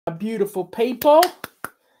Beautiful people,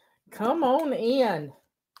 come on in.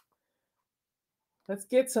 Let's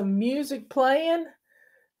get some music playing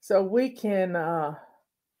so we can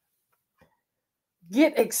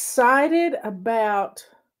get excited about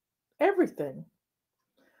everything.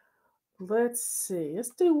 Let's see. Let's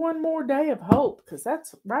do one more day of hope, because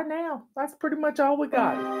that's right now. That's pretty much all we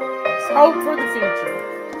got. It's hope for the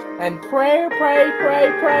future. And prayer, pray, pray,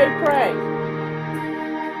 pray, pray.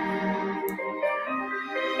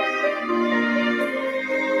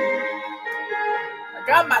 I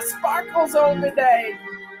got my sparkles on today.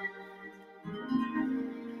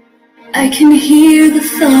 I can hear the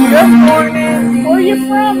thunder. Good morning. Where are you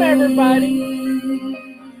from, everybody?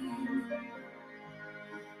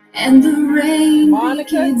 And the rain.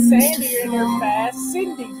 Monica and Sandy are in here fast.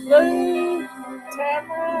 Cindy, Blue,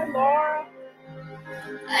 Tamara, Laura.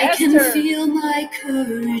 I Esther. can feel my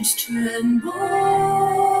courage tremble.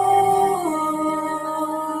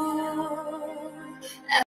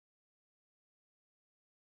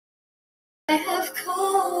 I have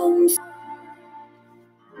come.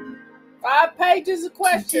 5 pages of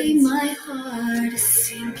questions. Today my heart is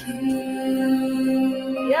sinking.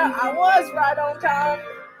 Yeah, I was right on time.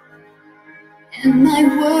 And my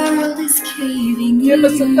world is caving in. Give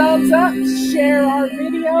us a thumbs up, share our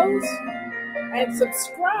videos, and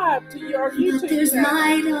subscribe to your YouTube But there's channel.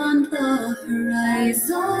 light on the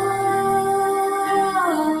horizon,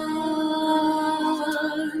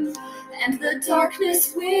 and the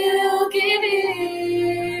darkness will give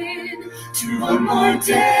in to one more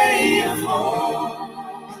day of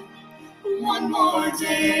hope, one more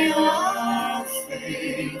day of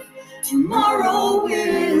faith. Tomorrow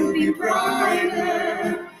will be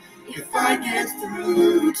brighter if I get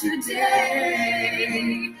through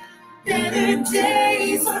today. Better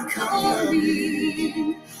days are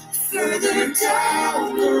coming further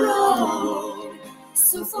down the road.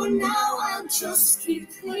 So for now I'll just keep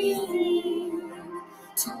clinging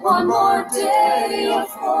to one more day of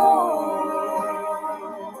hope.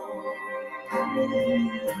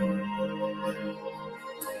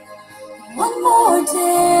 One more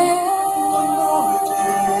day. One more day.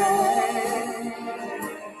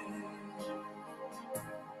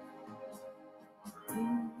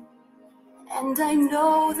 And I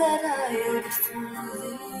know that I'll get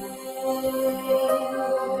through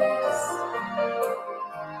this.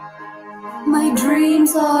 My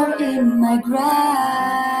dreams are in my grasp.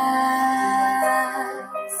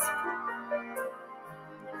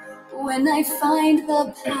 When I find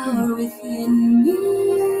the power within me,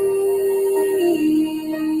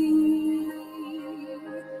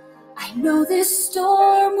 I know this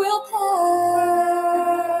storm will pass.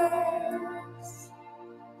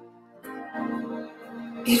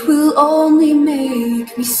 It will only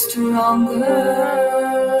make me stronger.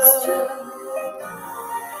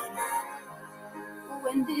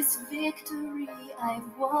 When this victory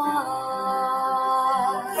I've won,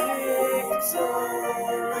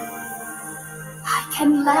 I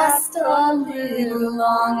can last a little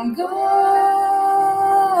longer.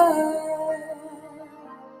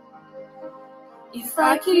 If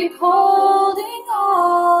I keep holding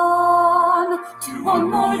on to one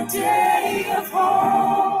more day of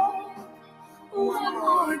hope, one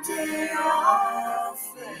more day of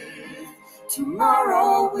faith,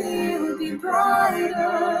 tomorrow will be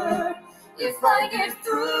brighter. If I get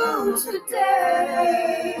through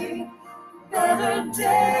today, better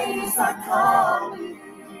days are coming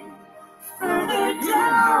further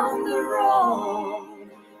down the road.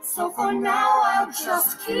 So for now I'll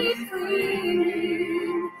just keep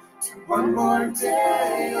clinging to one more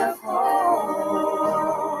day of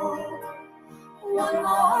hope. One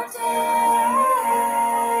more day.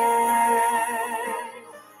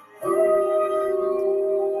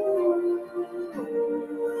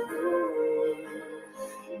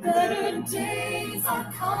 Better days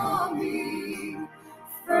are coming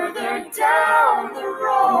further down the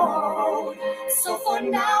road. So for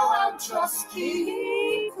now I'll just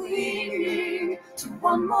keep clinging to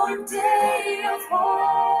one more day of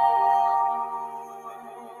hope.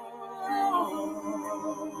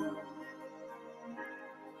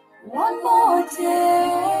 One more day.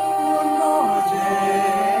 One more day.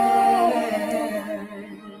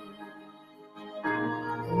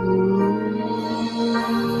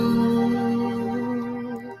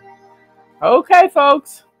 Okay,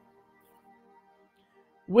 folks.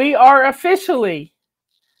 We are officially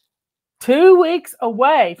 2 weeks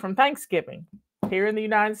away from Thanksgiving here in the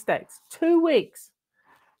United States. 2 weeks.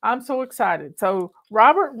 I'm so excited. So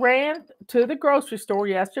Robert ran to the grocery store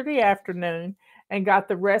yesterday afternoon and got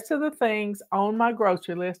the rest of the things on my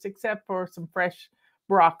grocery list except for some fresh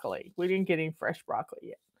broccoli. We didn't get any fresh broccoli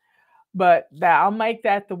yet. but I'll make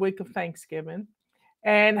that the week of Thanksgiving.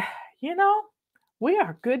 And, you know, we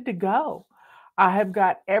are good to go. I have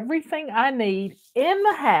got everything I need in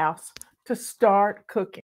the house to start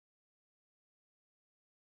cooking.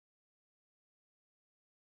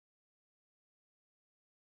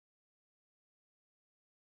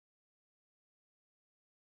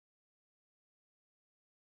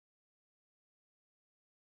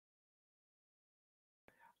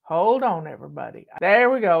 Hold on, everybody. There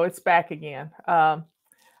we go. It's back again.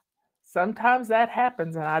 Sometimes that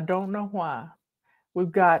happens, and I don't know why.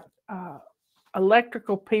 We've got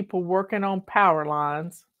electrical people working on power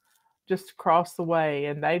lines just across the way,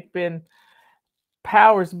 and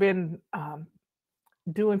power's been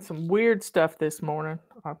doing some weird stuff this morning.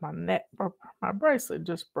 My bracelet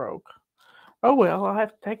just broke. Oh well, I'll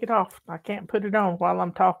have to take it off. I can't put it on while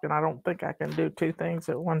I'm talking. I don't think I can do two things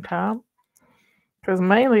at one time because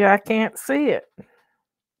mainly I can't see it.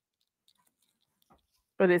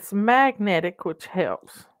 But it's magnetic, which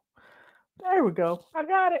helps. There we go. I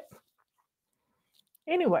got it.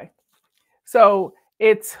 Anyway, so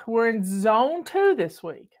we're in zone 2 this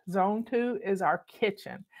week. Zone 2 is our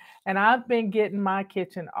kitchen. And I've been getting my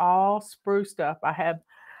kitchen all spruced up. I have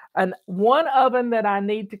one oven that I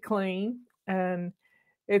need to clean, and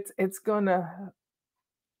it's gonna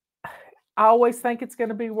I always think it's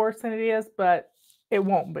gonna be worse than it is, but it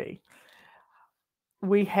won't be.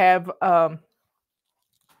 We have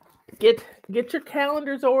get your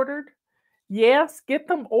calendars ordered. Yes, get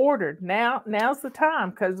them ordered. Now's the time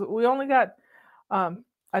because we only got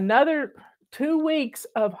another 2 weeks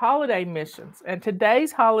of holiday missions. And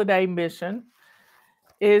today's holiday mission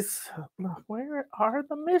is where are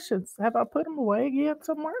the missions? Have I put them away again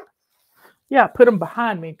somewhere? Yeah, I put them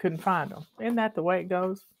behind me, couldn't find them. Isn't that the way it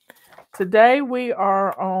goes? Today we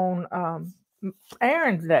are on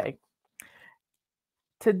Aaron's Day.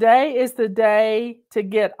 Today is the day to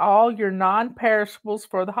get all your non-perishables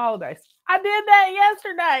for the holidays. I did that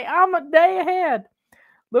yesterday. I'm a day ahead.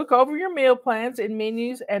 Look over your meal plans and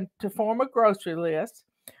menus and to form a grocery list.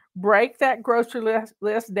 Break that grocery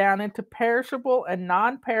list down into perishable and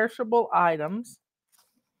non-perishable items.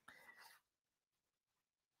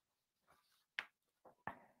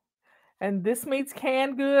 And this means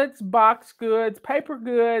canned goods, boxed goods, paper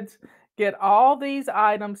goods. Get all these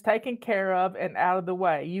items taken care of and out of the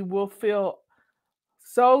way. You will feel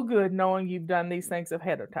so good knowing you've done these things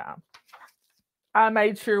ahead of time. I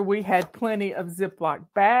made sure we had plenty of Ziploc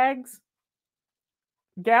bags,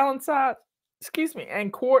 gallon size,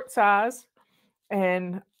 and quart size.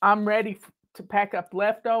 And I'm ready to pack up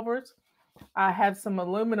leftovers. I have some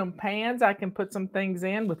aluminum pans I can put some things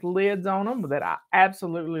in with lids on them that I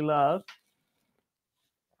absolutely love,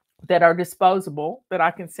 that are disposable, that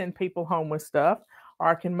I can send people home with stuff, or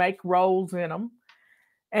I can make rolls in them.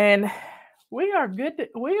 And we are good.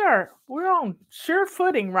 We're on sure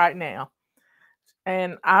footing right now.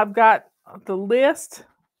 And I've got the list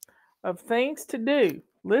of things to do.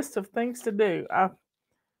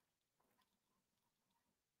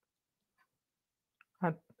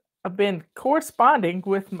 I've been corresponding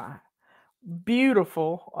with my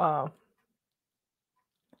beautiful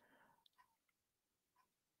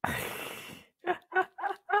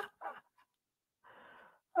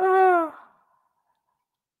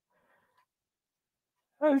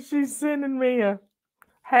oh, she's sending me a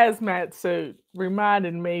hazmat suit,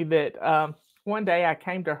 reminding me that one day I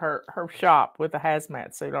came to her shop with a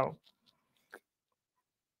hazmat suit on.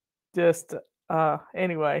 Just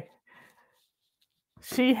anyway,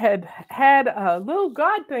 she had a little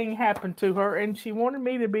God thing happen to her, and she wanted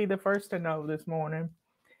me to be the first to know this morning.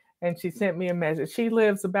 And she sent me a message. She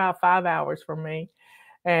lives about 5 hours from me,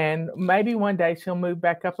 and maybe one day she'll move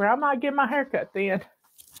back up here. I might get my hair cut then,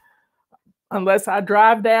 unless I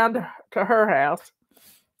drive down to her house.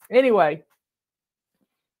 Anyway,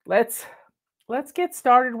 let's get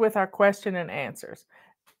started with our question and answers.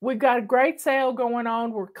 We've got a great sale going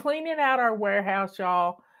on. We're cleaning out our warehouse,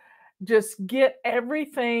 y'all. Just get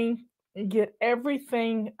everything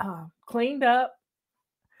cleaned up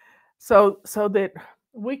so that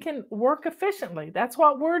we can work efficiently. That's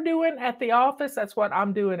what we're doing at the office. That's what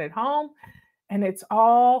I'm doing at home, and it's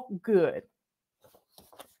all good.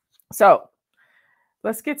 So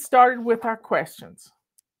let's get started with our questions.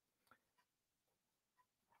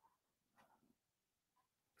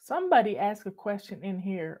 Somebody asked a question in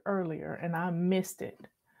here earlier, and I missed it.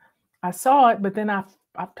 I saw it, but then I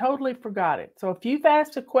totally forgot it. So if you've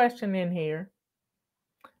asked a question in here,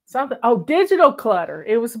 digital clutter.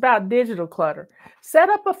 It was about digital clutter. Set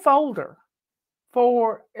up a folder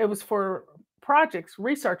for projects,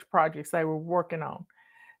 research projects they were working on.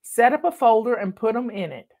 Set up a folder and put them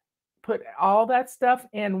in it. put all that stuff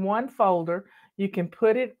in one folder. You can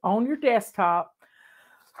put it on your desktop.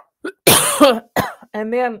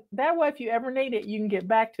 And then that way, if you ever need it, you can get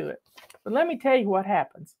back to it. But let me tell you what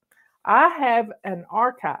happens. I have an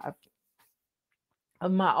archive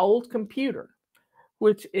of my old computer,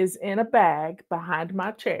 which is in a bag behind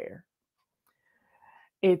my chair.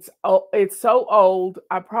 It's so old,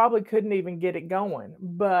 I probably couldn't even get it going,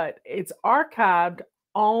 but it's archived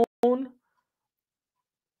on,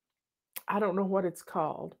 I don't know what it's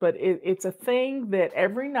called, but it's a thing that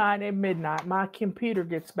every night at midnight my computer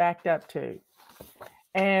gets backed up to.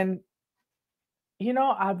 And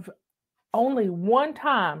I've only one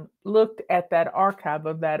time looked at that archive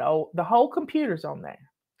of that the whole computer's on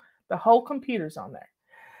there. The whole computer's on there.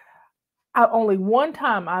 Only one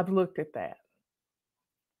time I've looked at that.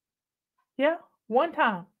 Yeah, one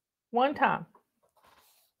time. One time.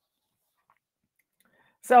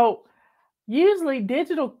 So usually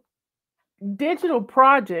digital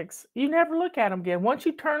projects, you never look at them again. Once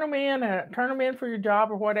you turn them in for your job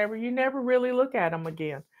or whatever, you never really look at them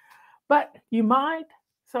again. But you might.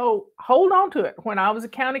 So hold on to it. When I was a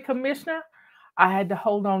county commissioner, I had to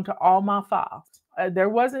hold on to all my files. There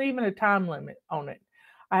wasn't even a time limit on it.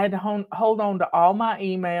 I had to hold on to all my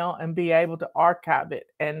email and be able to archive it.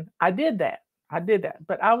 And I did that.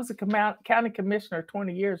 But I was a county commissioner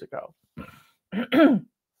 20 years ago.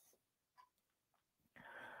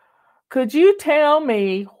 Could you tell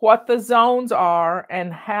me what the zones are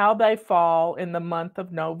and how they fall in the month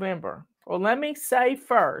of November? Well, let me say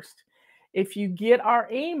first, if you get our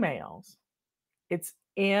emails, it's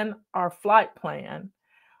in our flight plan,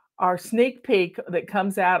 our sneak peek that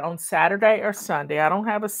comes out on Saturday or Sunday. I don't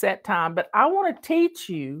have a set time, but I want to teach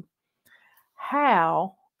you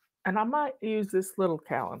how, and I might use this little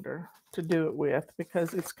calendar to do it with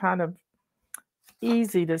because it's kind of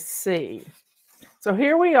easy to see. So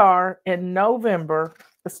here we are in November,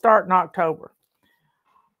 start in October.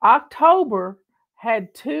 October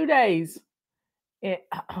had 2 days,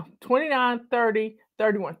 29, 30,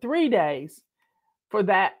 31, 3 days for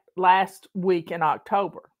that last week in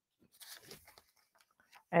October.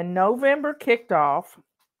 And November kicked off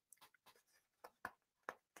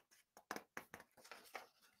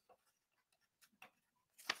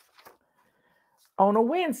on a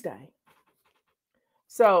Wednesday.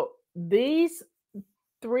 So these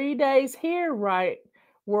 3 days here, right,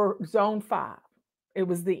 were zone 5. It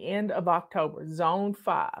was the end of October, zone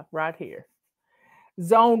 5 right here.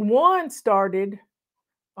 Zone 1 started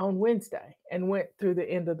on Wednesday and went through the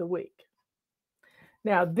end of the week.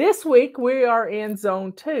 Now, this week we are in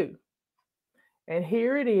zone 2. And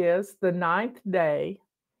here it is, the 9th day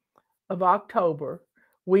of October.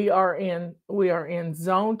 We are in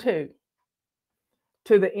zone 2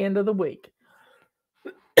 to the end of the week.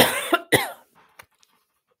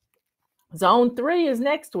 Zone 3 is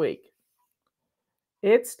next week.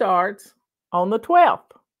 It starts on the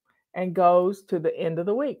 12th and goes to the end of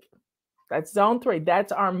the week. That's zone 3.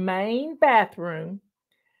 That's our main bathroom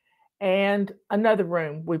and another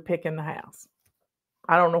room we pick in the house.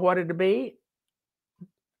 I don't know what it'll be.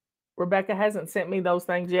 Rebecca hasn't sent me those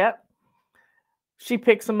things yet. She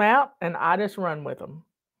picks them out and I just run with them.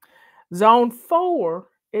 Zone 4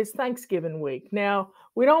 is Thanksgiving week. Now,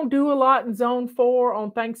 we don't do a lot in zone 4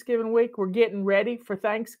 on Thanksgiving week. We're getting ready for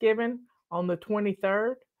Thanksgiving on the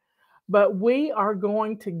 23rd. But we are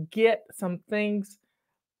going to get some things.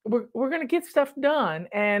 We're going to get stuff done.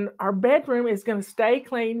 And our bedroom is going to stay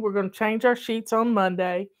clean. We're going to change our sheets on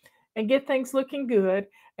Monday and get things looking good.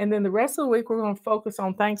 And then the rest of the week, we're going to focus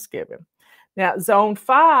on Thanksgiving. Now, zone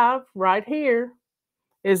 5 right here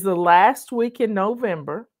is the last week in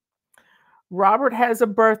November. Robert has a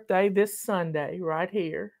birthday this Sunday right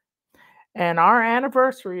here. And our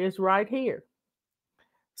anniversary is right here.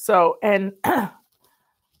 So, and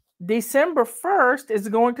December 1st is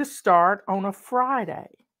going to start on a Friday,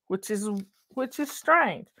 which is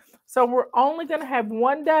strange. So we're only going to have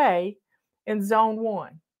 1 day in zone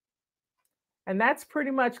 1. And that's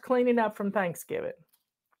pretty much cleaning up from Thanksgiving.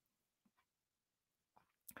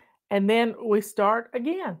 And then we start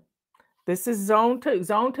again. This is zone 2.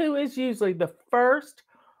 Zone 2 is usually the first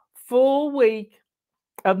full week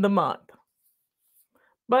of the month.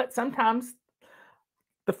 But sometimes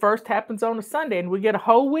the first happens on a Sunday and we get a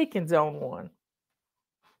whole week in zone 1.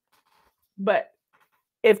 But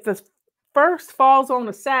if the first falls on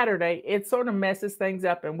a Saturday, it sort of messes things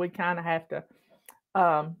up and we kind of have to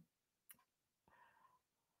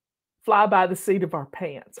fly by the seat of our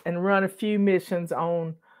pants and run a few missions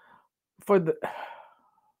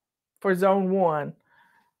for zone 1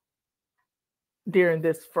 during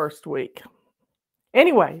this first week.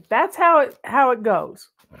 Anyway, that's how it goes.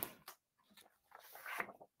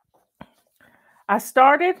 I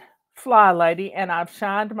started Fly Lady and I've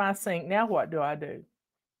shined my sink. Now what do I do?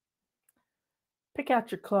 Pick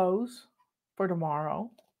out your clothes for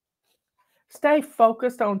tomorrow. Stay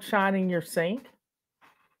focused on shining your sink.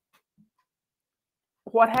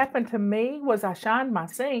 What happened to me was I shined my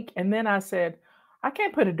sink and then I said, I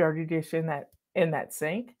can't put a dirty dish in that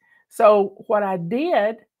sink. So what I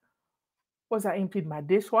did was I emptied my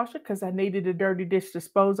dishwasher because I needed a dirty dish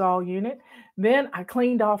disposal unit. Then I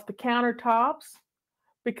cleaned off the countertops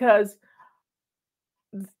because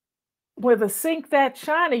with a sink that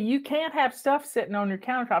shiny, you can't have stuff sitting on your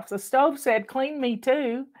countertops. The stove said, clean me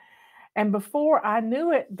too. And before I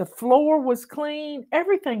knew it, the floor was clean.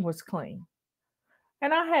 Everything was clean.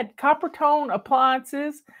 And I had copper tone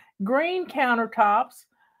appliances, green countertops.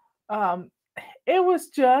 Um, it was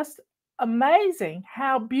just amazing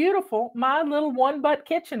how beautiful my little one butt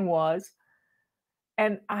kitchen was.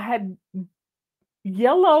 And I had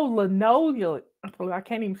yellow linoleum, I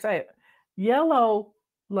can't even say it, yellow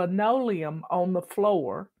linoleum on the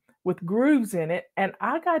floor with grooves in it. And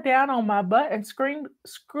I got down on my butt and scrubbed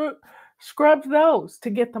those to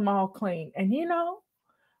get them all clean. And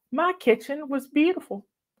my kitchen was beautiful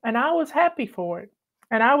and I was happy for it.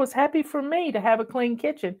 And I was happy for me to have a clean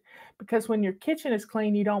kitchen because when your kitchen is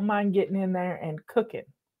clean, you don't mind getting in there and cooking.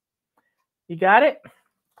 You got it?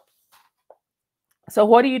 So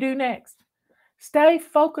what do you do next? Stay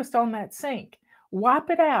focused on that sink. Wipe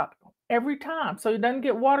it out every time so it doesn't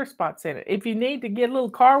get water spots in it. If you need to get a little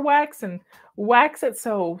car wax and wax it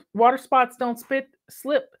so water spots don't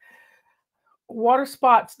slip, water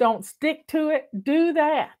spots don't stick to it, do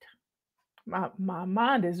that. My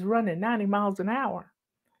mind is running 90 miles an hour.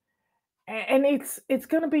 And it's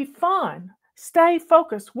going to be fun. Stay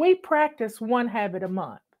focused. We practice one habit a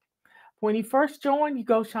month. When you first join, you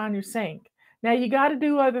go shine your sink. Now you got to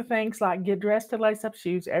do other things like get dressed to lace up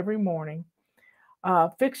shoes every morning.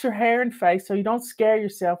 Fix your hair and face so you don't scare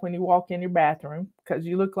yourself when you walk in your bathroom because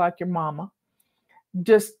you look like your mama.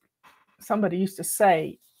 Just somebody used to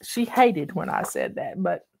say, she hated when I said that,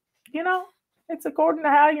 but it's according to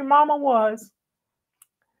how your mama was.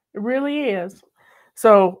 It really is.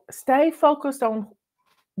 So stay focused on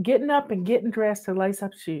getting up and getting dressed to lace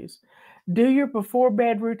up shoes. Do your before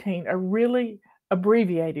bed routine, a really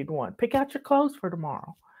abbreviated one. Pick out your clothes for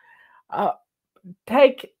tomorrow.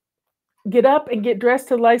 Get up and get dressed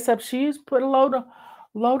to lace up shoes. Put a load of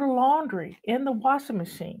laundry in the washing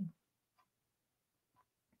machine.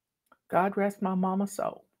 God rest my mama's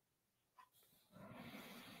soul.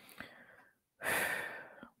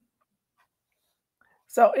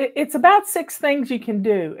 So it's about 6 things you can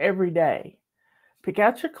do every day. Pick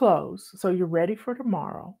out your clothes so you're ready for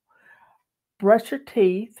tomorrow. Brush your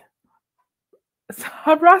teeth. So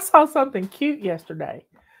I saw something cute yesterday,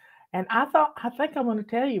 and I think I'm going to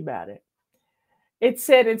tell you about it. It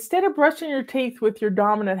said instead of brushing your teeth with your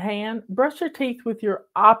dominant hand, brush your teeth with your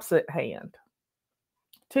opposite hand.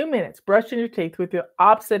 2 minutes brushing your teeth with your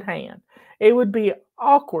opposite hand. It would be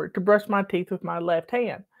awkward to brush my teeth with my left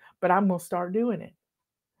hand, but I'm going to start doing it.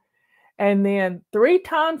 And then 3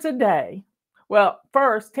 times a day, well,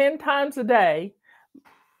 first 10 times a day,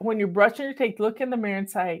 when you're brushing your teeth, look in the mirror and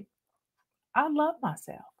say, I love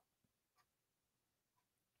myself.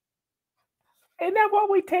 Isn't that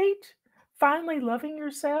what we teach? Finally loving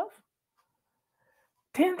yourself.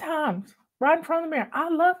 10 times right in front of the mirror. I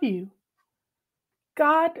love you.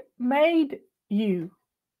 God made you.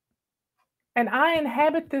 And I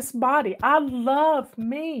inhabit this body. I love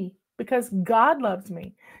me because God loves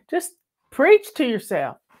me. Just preach to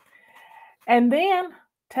yourself. And then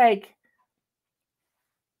take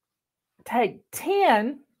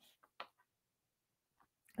 10.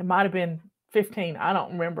 It might have been 15. I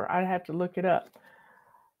don't remember. I'd have to look it up.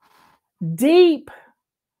 Deep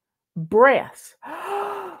breaths.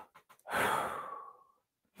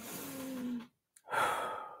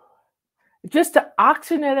 Just to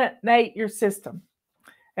oxygenate your system.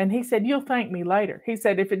 And he said, you'll thank me later. He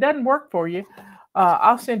said, if it doesn't work for you,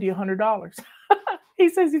 I'll send you $100. He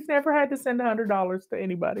says he's never had to send $100 to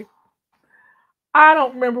anybody. I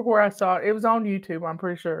don't remember where I saw it. It was on YouTube, I'm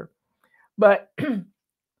pretty sure. But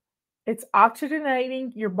it's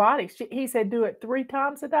oxygenating your body. He said do it 3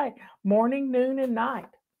 times a day, morning, noon, and night.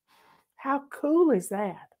 How cool is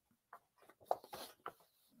that?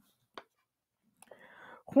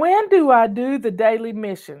 When do I do the daily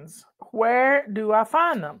missions? Where do I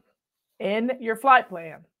find them? In your flight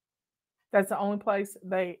plan. That's the only place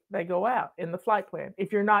they go out, in the flight plan.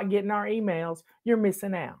 If you're not getting our emails, you're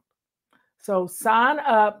missing out. So sign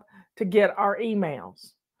up to get our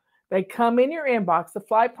emails. They come in your inbox. The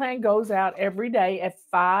flight plan goes out every day at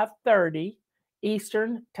 5:30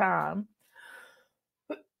 Eastern time.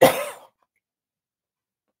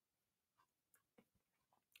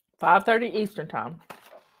 5:30 Eastern time.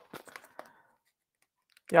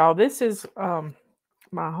 Y'all, this is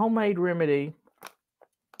my homemade remedy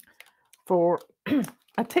for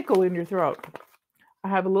a tickle in your throat. I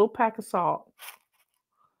have a little pack of salt.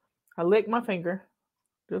 I lick my finger,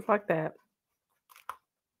 just like that.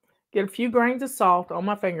 Get a few grains of salt on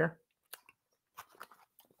my finger.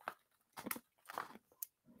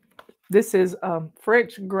 This is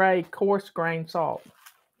French gray coarse grain salt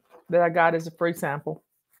that I got as a free sample.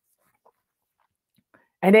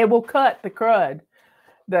 And it will cut the crud,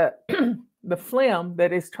 the the phlegm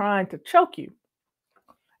that is trying to choke you.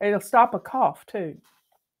 It'll stop a cough too.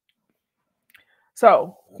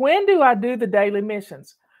 So when do I do the daily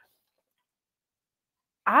missions?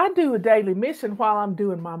 I do a daily mission while I'm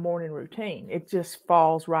doing my morning routine. It just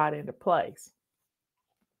falls right into place.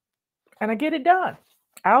 And I get it done,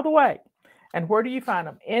 out of the way. And where do you find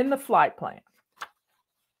them? In the flight plan.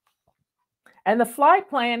 And the flight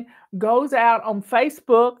plan goes out on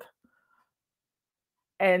Facebook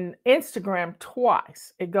and Instagram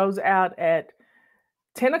twice. It goes out at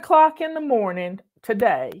 10 o'clock in the morning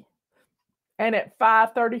today and at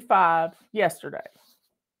 5:35 yesterday.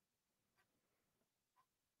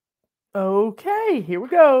 Okay, here we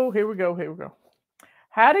go.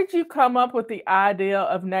 How did you come up with the idea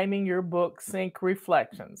of naming your book Sync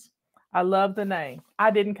Reflections? I love the name.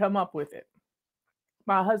 I didn't come up with it.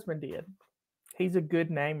 My husband did. He's a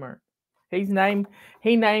good namer. He named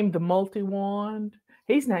the multi-wand.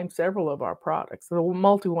 He's named several of our products. The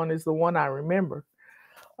multi-wand is the one I remember.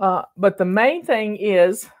 But the main thing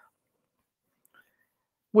is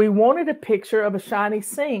we wanted a picture of a shiny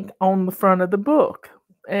sink on the front of the book.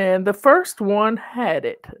 And the first one had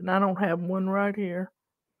it. And I don't have one right here.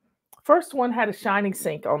 First one had a shiny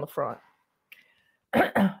sink on the front.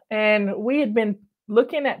 And we had been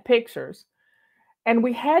looking at pictures. And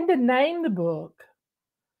we had to name the book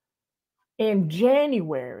in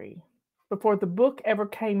January before the book ever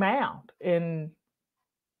came out. I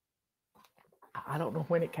don't know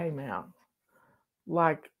when it came out.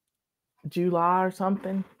 Like July or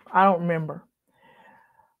something. I don't remember.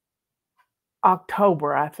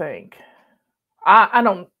 October, I think. I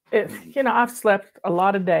don't, I've slept a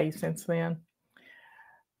lot of days since then.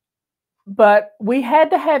 But we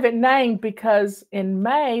had to have it named because in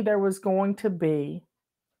May there was going to be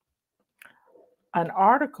an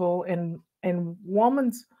article in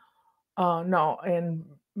Woman's, in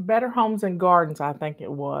Better Homes and Gardens, I think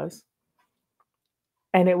it was.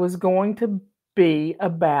 And it was going to be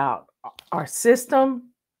about our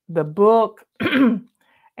system, the book,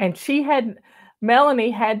 and Melanie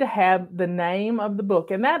had to have the name of the book.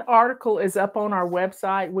 And that article is up on our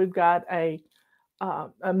website. We've got a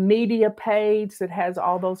media page that has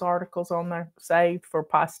all those articles on there saved for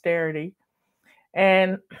posterity.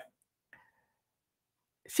 And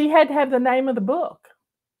she had to have the name of the book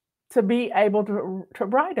to be able to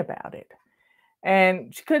write about it.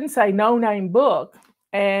 And she couldn't say no name book.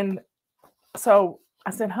 And so I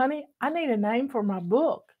said, honey, I need a name for my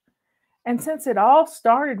book. And since it all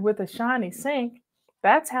started with a shiny sink,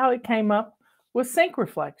 that's how it came up with Sync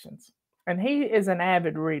Reflections. And he is an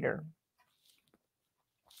avid reader.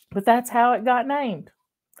 But that's how it got named.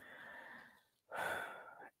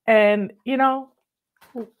 And,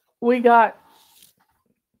 we got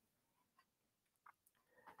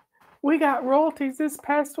royalties this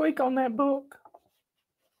past week on that book.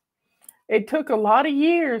 It took a lot of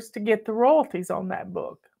years to get the royalties on that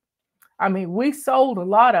book. I mean, we sold a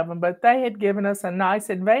lot of them, but they had given us a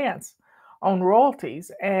nice advance on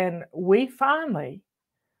royalties. And we finally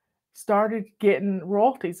started getting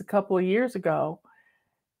royalties a couple of years ago.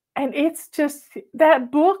 And it's just,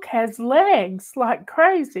 that book has legs like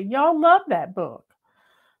crazy. Y'all love that book.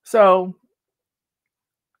 So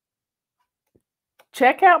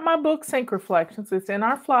check out my book, Sync Reflections. It's in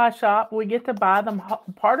our fly shop. We get to buy them.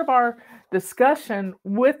 Part of our discussion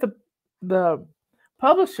with the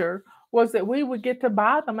publisher was that we would get to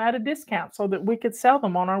buy them at a discount so that we could sell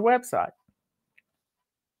them on our website.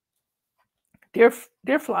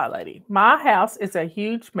 Dear Fly Lady, my house is a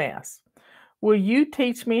huge mess. Will you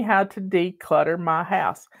teach me how to declutter my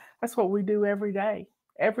house? That's what we do every day.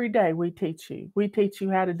 Every day we teach you. We teach you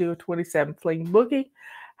how to do a 27 fling boogie,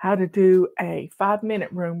 how to do a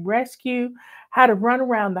 5-minute room rescue, how to run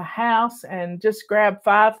around the house and just grab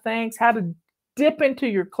 5 things, how to dip into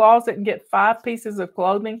your closet and get 5 pieces of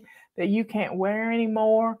clothing that you can't wear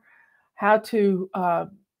anymore, how to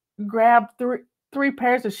grab 3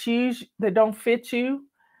 pairs of shoes that don't fit you,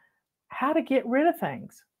 how to get rid of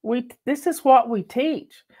things. This is what we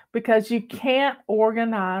teach because you can't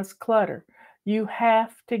organize clutter. You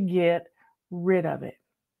have to get rid of it.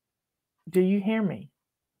 Do you hear me?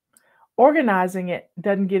 Organizing it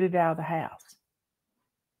doesn't get it out of the house.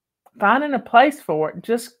 Finding a place for it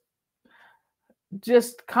just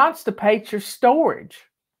constipates your storage.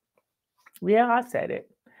 Yeah, I said it.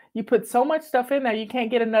 You put so much stuff in there, you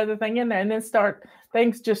can't get another thing in there, and then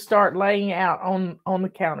things just start laying out on the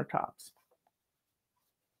countertops.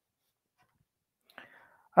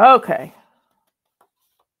 Okay.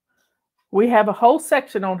 We have a whole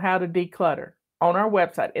section on how to declutter on our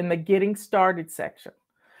website in the Getting Started section.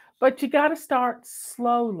 But you got to start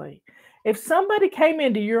slowly. If somebody came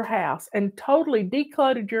into your house and totally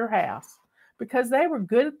decluttered your house because they were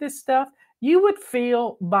good at this stuff, you would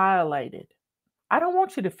feel violated. I don't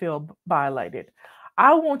want you to feel violated.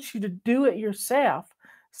 I want you to do it yourself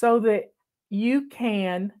so that you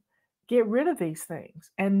can get rid of these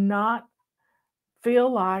things and not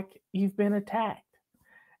feel like you've been attacked.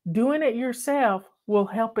 Doing it yourself will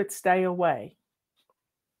help it stay away.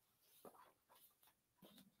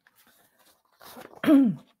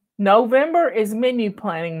 November is menu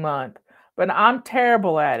planning month, but I'm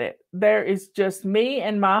terrible at it. There is just me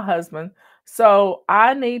and my husband, so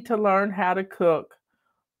I need to learn how to cook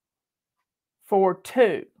for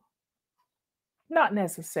two. Not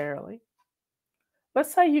necessarily.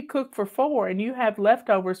 Let's say you cook for four and you have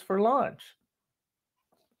leftovers for lunch.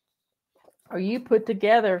 Or you put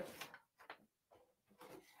together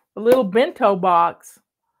a little bento box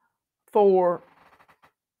for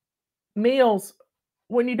meals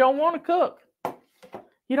when you don't want to cook.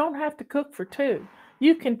 You don't have to cook for two.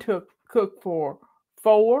 You can cook for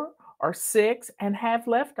 4 or 6 and have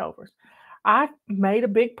leftovers. I made a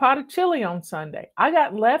big pot of chili on Sunday. I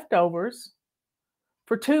got leftovers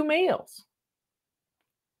for 2 meals.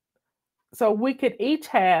 So we could each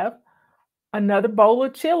have another bowl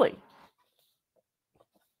of chili.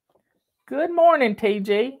 Good morning,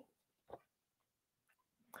 TG.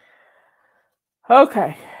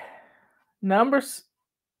 Okay. Numbers.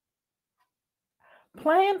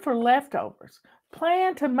 Plan for leftovers.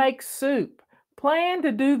 Plan to make soup. Plan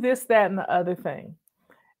to do this, that, and the other thing.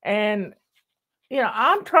 And,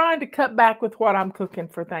 I'm trying to cut back with what I'm cooking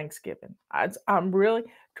for Thanksgiving. I'm really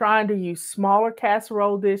trying to use smaller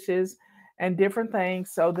casserole dishes and different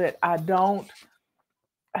things so that I don't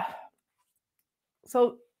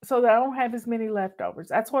so that I don't have as many leftovers.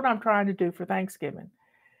 That's what I'm trying to do for Thanksgiving.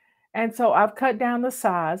 And so I've cut down the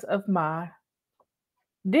size of my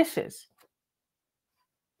dishes.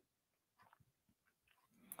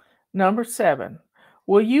 Number 7,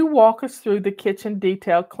 will you walk us through the kitchen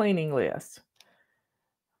detail cleaning list?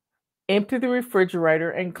 Empty the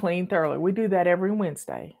refrigerator and clean thoroughly. We do that every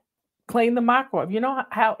Wednesday. Clean the microwave. You know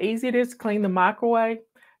how easy it is to clean the microwave?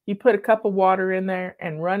 You put a cup of water in there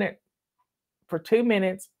and run it for 2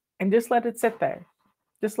 minutes and just let it sit there.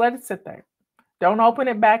 Just let it sit there. Don't open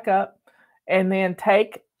it back up. And then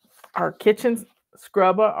take our kitchen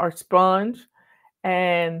scrubber or sponge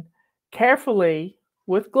and carefully,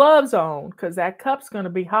 with gloves on, because that cup's going to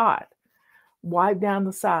be hot, wipe down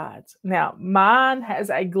the sides. Now, mine has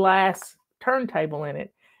a glass turntable in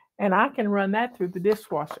it, and I can run that through the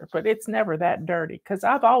dishwasher, but it's never that dirty because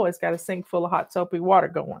I've always got a sink full of hot soapy water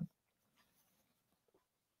going.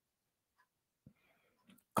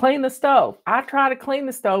 Clean the stove. I try to clean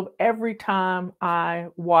the stove every time I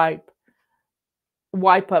wipe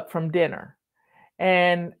up from dinner.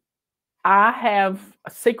 And I have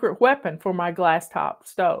a secret weapon for my glass top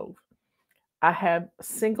stove. I have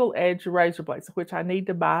single edge razor blades, which I need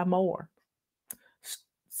to buy more.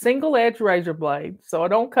 Single edge razor blade, so I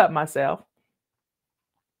don't cut myself.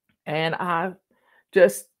 And I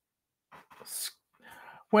just,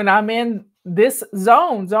 when I'm in this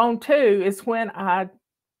zone 2, is when I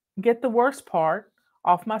get the worst part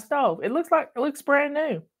off my stove. It looks brand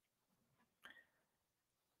new.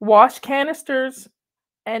 Wash canisters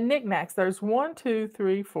and knickknacks. There's 1, 2,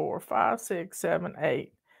 3, 4, 5, 6, 7,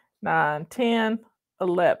 8, 9, 10,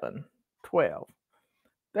 11, 12.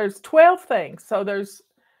 There's 12 things. So there's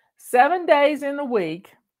 7 days in the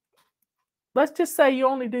week. Let's just say you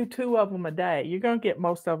only do 2 of them a day. You're going to get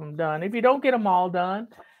most of them done. If you don't get them all done,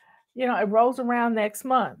 it rolls around next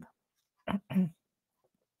month.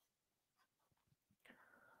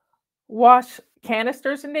 Wash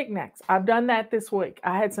canisters and knickknacks. I've done that this week.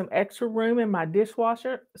 I had some extra room in my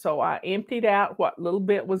dishwasher, so I emptied out what little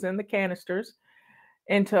bit was in the canisters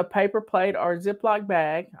into a paper plate or a Ziploc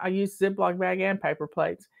bag. I use Ziploc bag and paper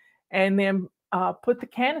plates, and then put the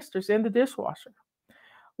canisters in the dishwasher.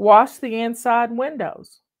 Wash the inside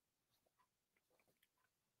windows.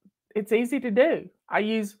 It's easy to do. I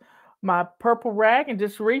use my purple rag and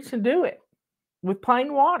just reach and do it with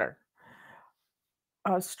plain water.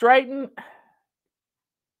 Straighten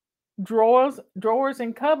drawers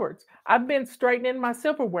and cupboards. I've been straightening my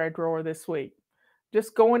silverware drawer this week.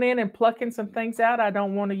 Just going in and plucking some things out I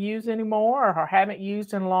don't want to use anymore or haven't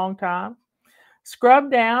used in a long time. Scrub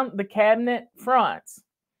down the cabinet fronts,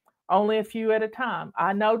 only a few at a time.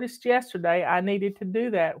 I noticed yesterday I needed to do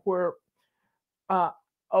that where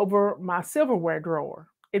over my silverware drawer.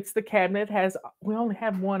 It's the cabinet we only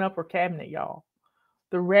have one upper cabinet, y'all.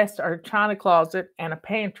 The rest are china closet and a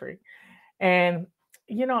pantry. And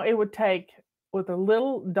it would take with a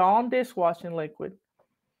little Dawn dishwashing liquid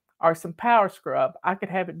or some power scrub, I could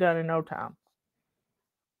have it done in no time.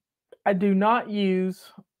 I do not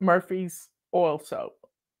use Murphy's oil soap.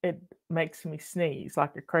 It makes me sneeze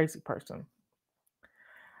like a crazy person.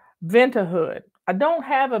 Vent-a-hood. I don't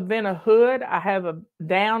have a vent-a-hood. I have a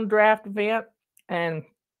downdraft vent, and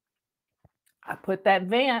I put that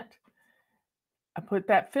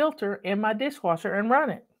filter in my dishwasher and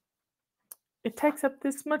run it. It takes up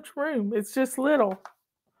this much room. It's just little.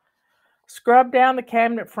 Scrub down the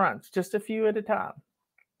cabinet fronts, just a few at a time.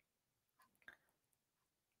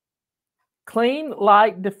 Clean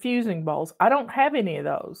light diffusing bowls. I don't have any of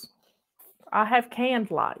those. I have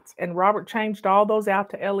canned lights, and Robert changed all those out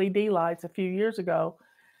to LED lights a few years ago,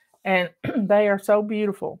 and they are so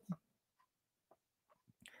beautiful.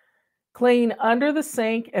 Clean under the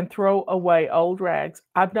sink and throw away old rags.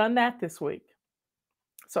 I've done that this week.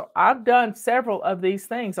 So I've done several of these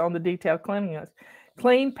things on the detailed cleaning list.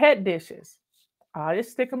 Clean pet dishes. I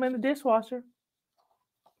just stick them in the dishwasher.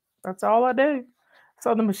 That's all I do.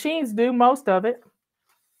 So the machines do most of it.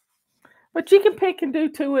 But you can pick and do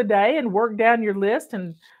 2 a day and work down your list.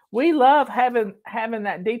 And we love having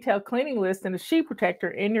that detailed cleaning list and a sheet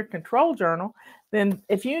protector in your control journal. Then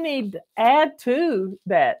if you need to add to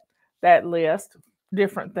that list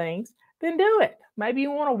different things, then do it. Maybe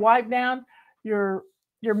you want to wipe down your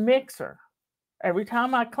mixer. Every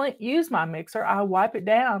time I use my mixer, I wipe it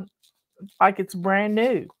down like it's brand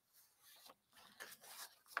new.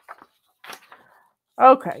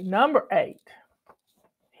 Okay, number 8.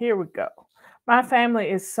 Here we go. My family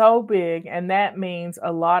is so big, and that means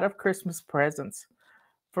a lot of Christmas presents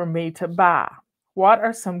for me to buy. What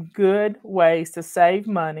are some good ways to save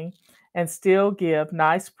money and still give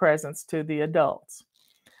nice presents to the adults?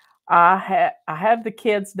 I have the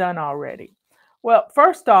kids done already. Well,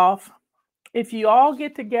 first off, if you all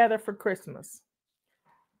get together for Christmas,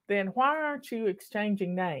 then why aren't you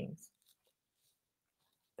exchanging names?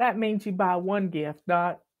 That means you buy one gift,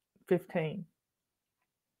 not 15.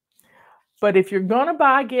 But if you're going to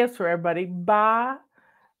buy gifts for everybody, buy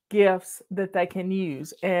gifts that they can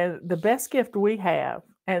use. And the best gift we have,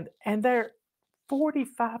 and they're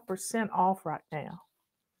 45% off right now,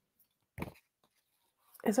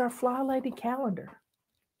 is our Fly Lady calendar.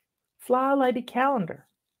 Fly Lady calendar.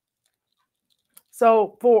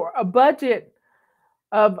 So for a budget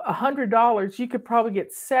of $100, you could probably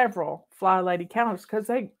get several Fly Lady calendars because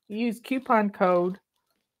they use coupon code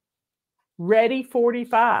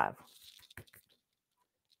READY45.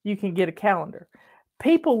 You can get a calendar.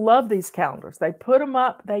 People love these calendars. They put them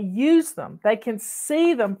up, they use them. They can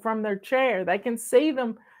see them from their chair. They can see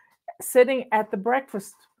them sitting at the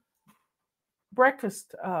breakfast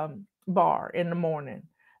bar in the morning.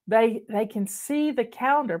 They can see the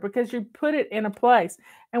calendar because you put it in a place.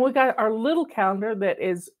 And we got our little calendar that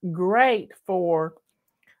is great for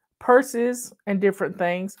purses and different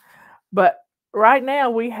things. But right now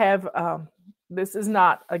we have, this is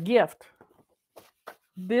not a gift.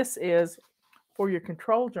 This is for your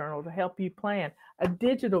control journal to help you plan a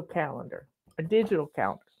digital calendar.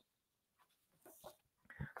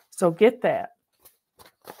 So get that.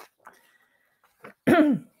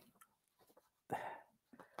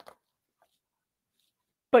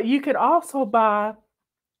 But you could also buy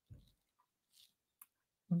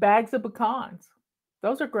bags of pecans.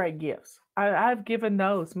 Those are great gifts. I've given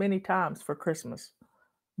those many times for Christmas.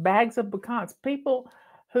 Bags of pecans. People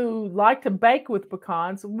who like to bake with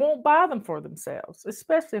pecans won't buy them for themselves,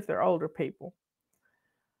 especially if they're older people.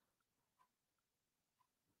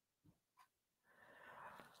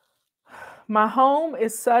 My home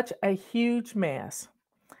is such a huge mess.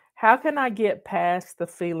 How can I get past the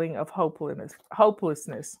feeling of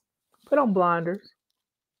hopelessness? Put on blinders.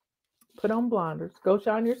 Go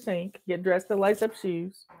shine your sink. Get dressed to lace up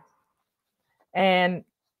shoes. And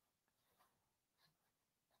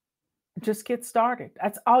just get started.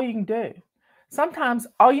 That's all you can do. Sometimes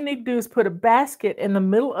all you need to do is put a basket in the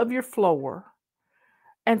middle of your floor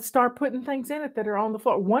and start putting things in it that are on the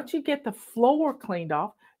floor. Once you get the floor cleaned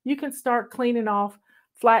off, you can start cleaning off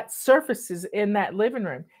flat surfaces in that living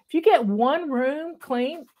room. If you get one room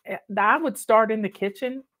clean, I would start in the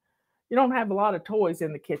kitchen. You don't have a lot of toys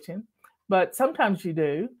in the kitchen, but sometimes you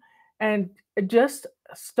do. And just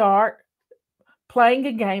start playing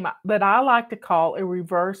a game that I like to call a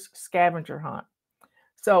reverse scavenger hunt.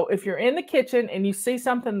 So if you're in the kitchen and you see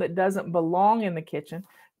something that doesn't belong in the kitchen,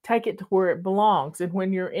 take it to where it belongs. And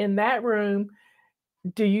when you're in that room,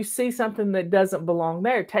 do you see something that doesn't belong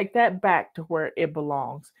there? Take that back to where it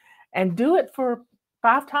belongs and do it for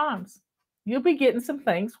 5 times. You'll be getting some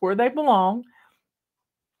things where they belong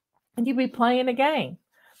and you'll be playing a game.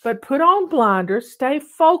 But put on blinders, stay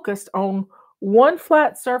focused on one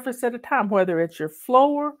flat surface at a time, whether it's your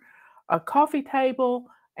floor, a coffee table,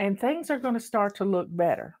 and things are going to start to look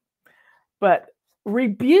better. But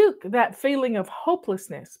rebuke that feeling of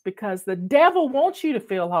hopelessness because the devil wants you to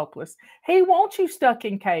feel hopeless. He wants you stuck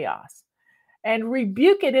in chaos. And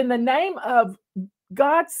rebuke it in the name of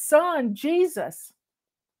God's Son, Jesus.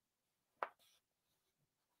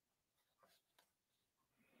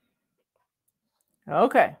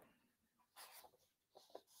 Okay.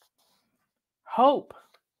 Hope.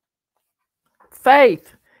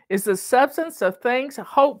 Faith is the substance of things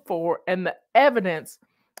hoped for and the evidence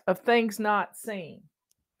of things not seen.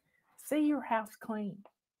 See your house clean.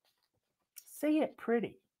 See it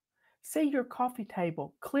pretty. See your coffee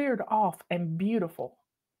table cleared off and beautiful.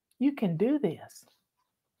 You can do this.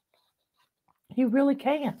 You really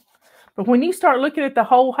can. But when you start looking at the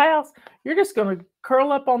whole house, you're just going to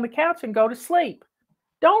curl up on the couch and go to sleep.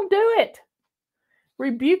 Don't do it.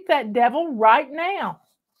 Rebuke that devil right now.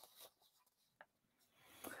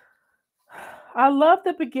 I love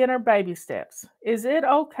the beginner baby steps. Is it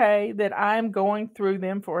okay that I'm going through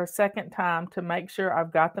them for a second time to make sure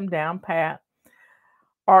I've got them down pat?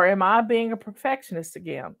 Or am I being a perfectionist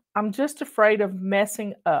again? I'm just afraid of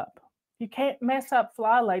messing up. You can't mess up,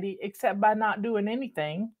 Fly Lady, except by not doing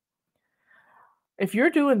anything. If you're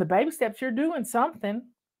doing the baby steps, you're doing something.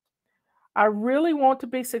 I really want to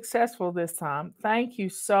be successful this time. Thank you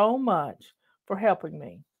so much for helping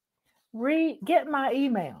me. Get my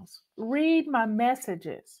emails. Read my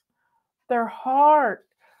messages. They're hard.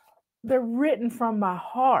 They're written from my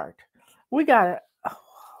heart. We got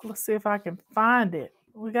let's see if I can find it.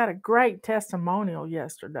 We got a great testimonial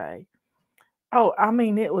yesterday. Oh, I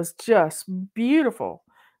mean, it was just beautiful.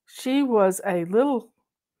 She was a little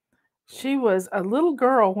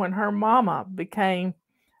girl when her mama became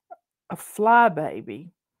a fly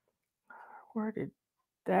baby. Where did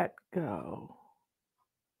that go?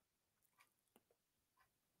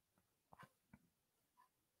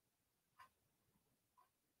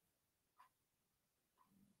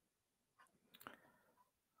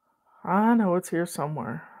 I know it's here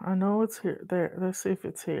somewhere. I know it's here. There. Let's see if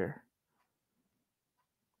it's here.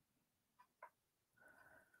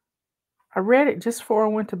 I read it just before I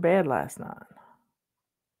went to bed last night.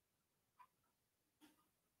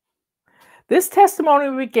 This testimony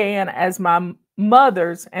began as my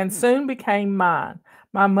mother's and soon became mine.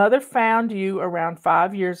 My mother found you around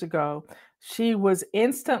 5 years ago. She was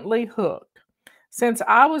instantly hooked. Since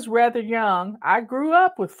I was rather young, I grew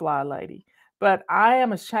up with Fly Lady, but I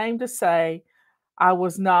am ashamed to say I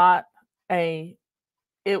was not a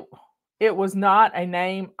it was not a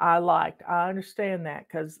name I liked. I understand that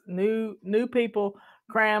because new people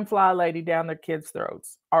cram Fly Lady down their kids'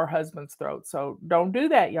 throats, our husbands' throats. So don't do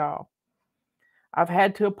that, y'all. I've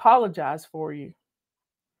had to apologize for you.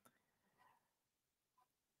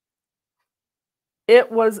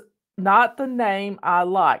 It was not the name I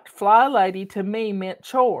liked. Fly Lady to me meant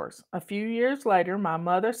chores. A few years later, my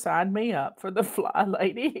mother signed me up for the Fly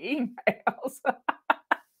Lady emails.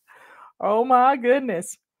 Oh my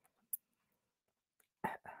goodness.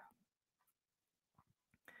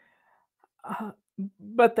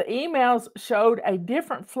 But the emails showed a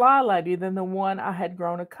different Fly Lady than the one I had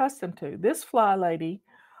grown accustomed to. This Fly Lady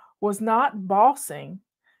was not bossing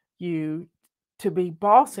you to be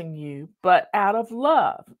bossing you, but out of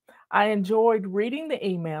love. I enjoyed reading the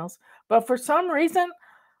emails, but for some reason,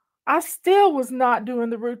 I still was not doing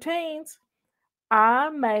the routines. I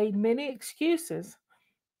made many excuses,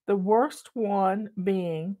 the worst one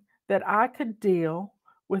being that I could deal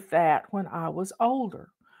with that when I was older,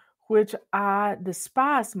 which I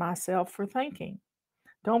despised myself for thinking.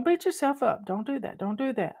 Don't beat yourself up. Don't do that. Don't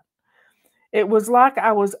do that. It was like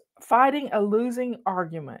I was fighting a losing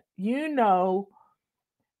argument. You know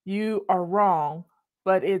you are wrong,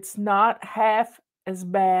 but it's not half as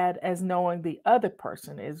bad as knowing the other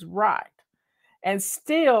person is right. And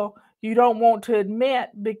still, you don't want to admit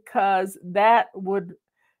because that would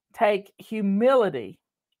take humility,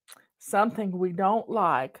 something we don't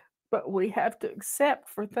like but we have to accept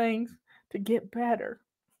for things to get better.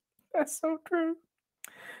 That's so true.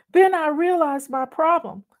 Then I realized my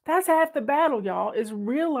problem. That's half the battle, y'all, is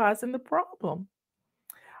realizing the problem.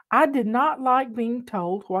 I did not like being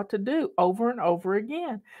told what to do over and over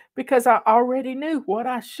again because I already knew what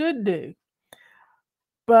I should do.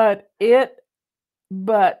 But it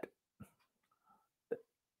but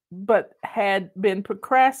but had been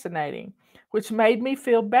procrastinating, which made me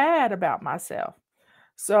feel bad about myself.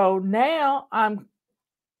 So now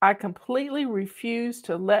I completely refuse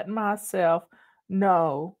to let myself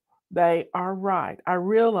know they are right. I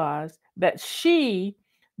realize that she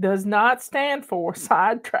does not stand for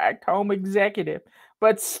sidetracked home executive,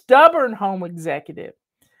 but stubborn home executive.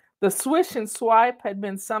 The swish and swipe had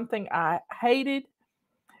been something I hated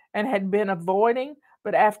and had been avoiding,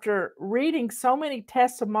 but after reading so many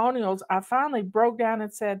testimonials, I finally broke down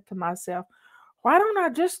and said to myself, why don't I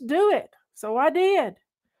just do it? So I did.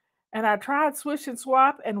 And I tried swish and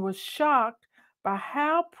swap and was shocked by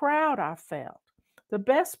how proud I felt. The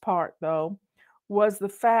best part, though, was the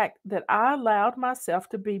fact that I allowed myself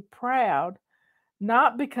to be proud,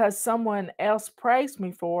 not because someone else praised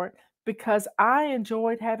me for it, because I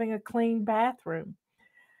enjoyed having a clean bathroom.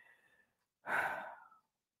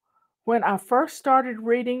 When I first started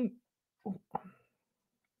reading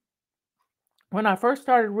your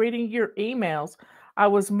emails, I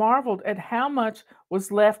was marveled at how much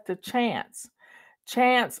was left to chance.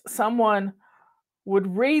 Chance someone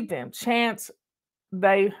would read them. Chance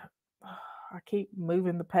they I keep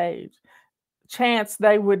moving the page. Chance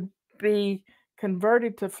they would be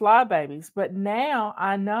converted to flybabies. But now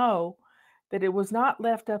I know that it was not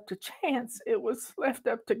left up to chance, it was left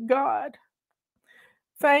up to God.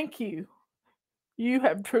 Thank you. You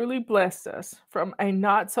have truly blessed us from a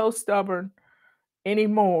not so stubborn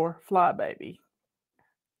anymore flybaby.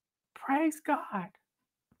 Praise God.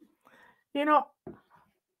 You know,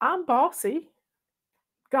 I'm bossy.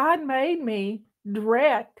 God made me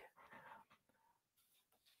direct,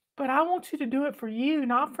 but I want you to do it for you,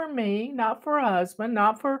 not for me, not for a husband,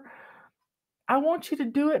 I want you to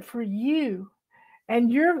do it for you. And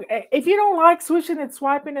if you don't like swishing and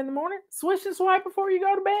swiping in the morning, swish and swipe before you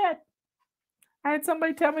go to bed. I had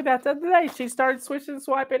somebody tell me that the other day. She started swishing and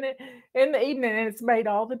swiping it in the evening, and it's made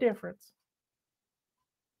all the difference.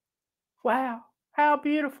 Wow, how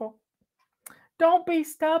beautiful. Don't be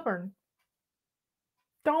stubborn.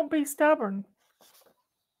 Don't be stubborn.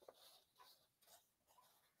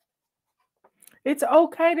 It's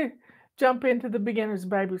okay to jump into the beginner's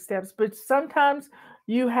baby steps, but sometimes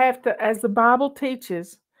you have to, as the Bible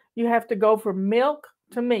teaches, you have to go from milk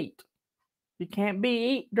to meat. You can't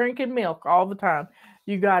be drinking milk all the time.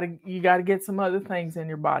 You gotta get some other things in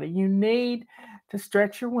your body. You need to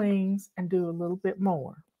stretch your wings and do a little bit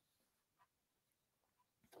more.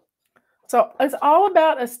 So it's all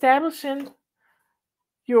about establishing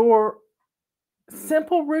your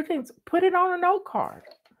simple routines. Put it on a note card.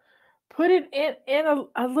 Put it in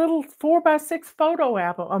a little 4x6 photo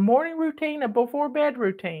album, a morning routine, a before bed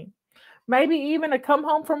routine, maybe even a come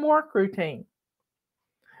home from work routine.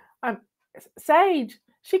 Sage,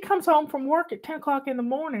 she comes home from work at 10 o'clock in the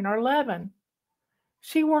morning or 11.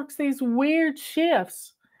 She works these weird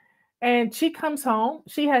shifts and she comes home.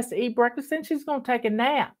 She has to eat breakfast, then she's going to take a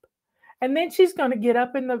nap. And then she's going to get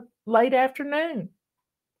up in the late afternoon.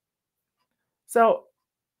 So,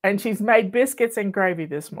 and she's made biscuits and gravy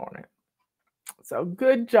this morning. So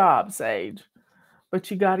good job, Sage. But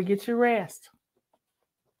you got to get your rest.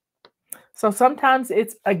 So sometimes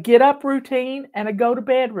it's a get up routine and a go to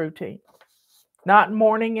bed routine, not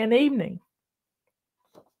morning and evening.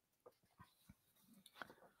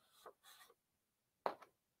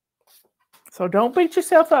 So don't beat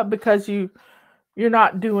yourself up because you're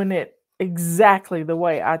not doing it exactly the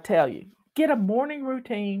way I tell you. Get a morning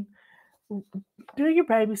routine, do your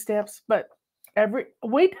baby steps, but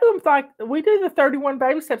we do the 31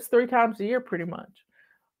 baby steps 3 times a year pretty much.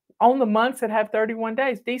 On the months that have 31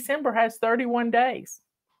 days. December has 31 days.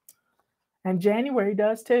 And January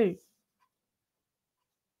does too.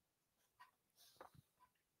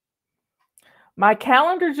 My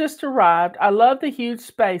calendar just arrived. I love the huge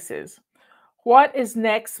spaces. What is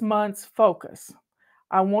next month's focus?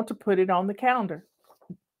 I want to put it on the calendar.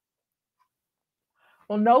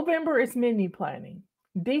 Well, November is menu planning.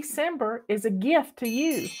 December is a gift to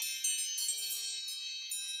you.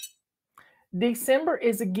 December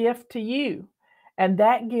is a gift to you. And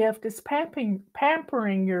that gift is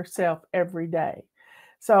pampering yourself every day.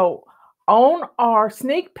 So on our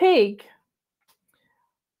sneak peek,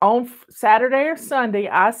 on Saturday or Sunday,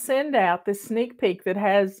 I send out this sneak peek that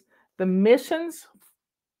has the missions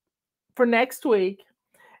for next week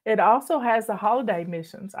It also has the holiday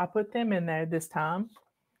missions. I put them in there this time.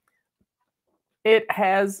 It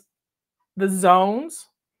has the zones,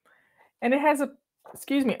 and it has a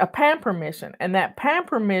pamper mission. And that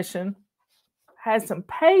pamper mission has some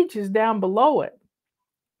pages down below it.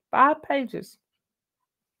 5 pages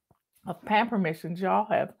of pamper missions y'all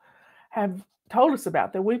have told us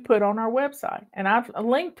about that we put on our website. And I've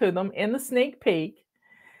linked to them in the sneak peek.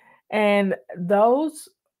 And those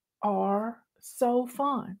are so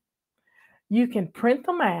fun. You can print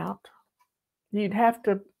them out. You'd have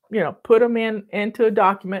to, put them into a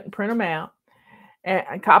document and print them out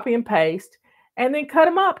and copy and paste, and then cut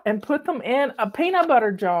them up and put them in a peanut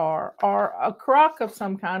butter jar or a crock of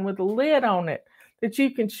some kind with a lid on it that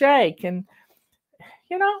you can shake and,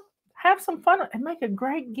 have some fun and make a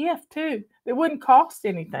great gift too. It wouldn't cost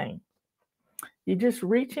anything. You just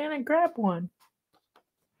reach in and grab one.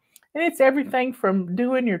 And it's everything from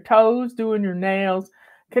doing your toes, doing your nails,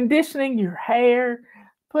 conditioning your hair,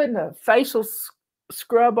 putting a facial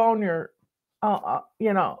scrub on your, on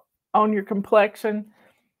your complexion.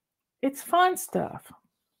 It's fun stuff.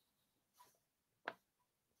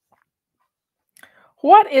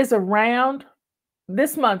 What is around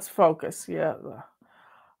this month's focus? Yeah,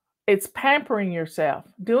 it's pampering yourself,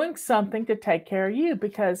 doing something to take care of you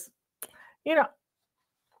because,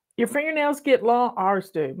 your fingernails get long.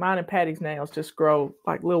 Ours do. Mine and Patty's nails just grow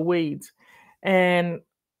like little weeds. And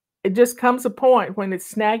it just comes a point when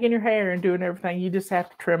it's snagging your hair and doing everything, you just have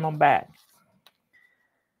to trim them back.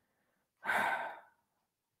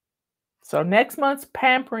 So next month's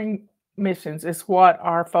pampering missions is what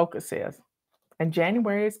our focus is. And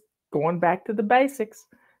January is going back to the basics,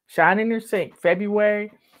 shining your sink.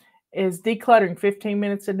 February is decluttering 15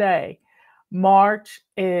 minutes a day. March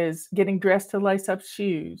is getting dressed to lace up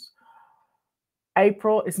shoes.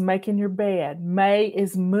 April is making your bed. May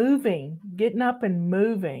is moving, getting up and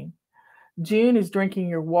moving. June is drinking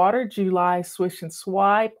your water. July, swish and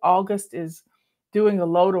swipe. August is doing a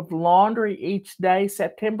load of laundry each day.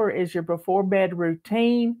 September is your before bed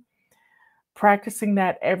routine. Practicing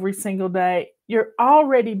that every single day. You've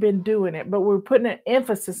already been doing it, but we're putting an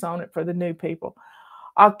emphasis on it for the new people.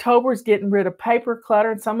 October is getting rid of paper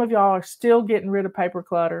clutter, and some of y'all are still getting rid of paper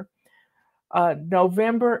clutter.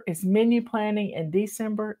 November is menu planning, and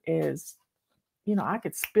December is, I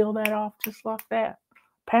could spill that off just like that.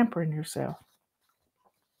 Pampering yourself.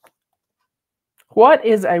 What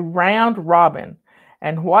is a round robin,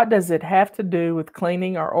 and what does it have to do with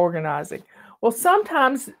cleaning or organizing? Well,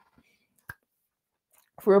 sometimes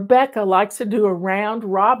Rebecca likes to do a round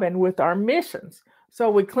robin with our missions. So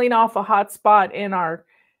we clean off a hot spot in our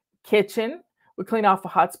kitchen. We clean off a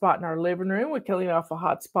hot spot in our living room. We clean off a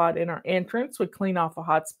hot spot in our entrance. We clean off a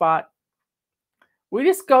hot spot. We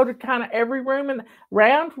just go to kind of every room, and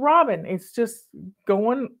round robin. It's just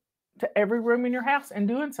going to every room in your house and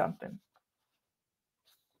doing something.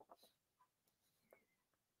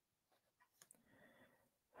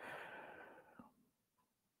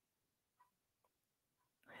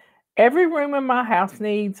 Every room in my house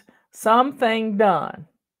needs something done.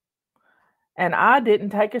 And I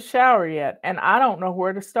didn't take a shower yet, and I don't know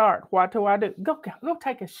where to start. What do I do? Go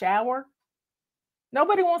take a shower.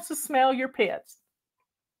 Nobody wants to smell your pits.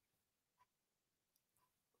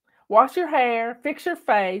 Wash your hair, fix your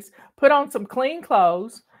face, put on some clean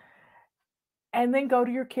clothes, and then go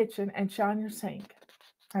to your kitchen and shine your sink.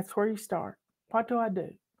 That's where you start. What do I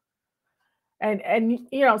do? And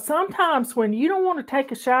sometimes when you don't want to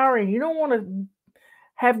take a shower and you don't want to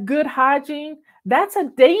have good hygiene, that's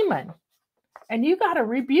a demon. And you got to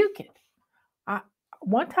rebuke it.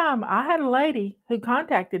 One time I had a lady who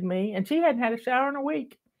contacted me, and she hadn't had a shower in a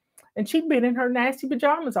week. And she'd been in her nasty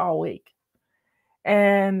pajamas all week.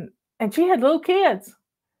 And she had little kids.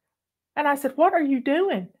 And I said, "What are you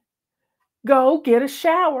doing? Go get a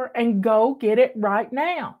shower and go get it right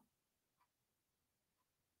now."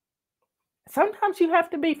 Sometimes you have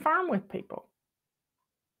to be firm with people.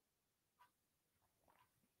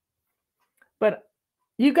 But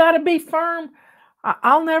you got to be firm.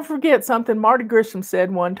 I'll never forget something Marty Grisham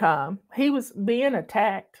said one time. He was being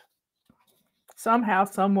attacked somehow,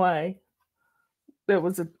 some way. There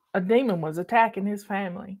was a demon was attacking his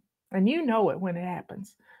family. And you know it when it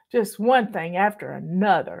happens. Just one thing after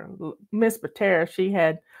another. Miss Patera, she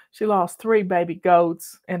lost 3 baby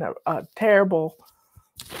goats in a terrible,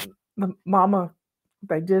 the mama,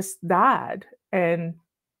 they just died. And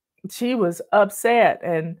she was upset,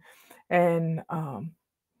 and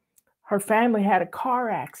her family had a car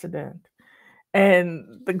accident,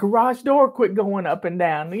 and the garage door quit going up and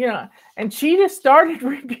down, and she just started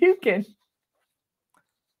rebuking.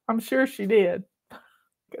 I'm sure she did,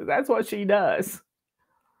 because that's what she does.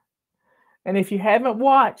 And if you haven't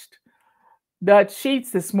watched Dutch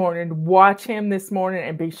Sheets this morning, watch him this morning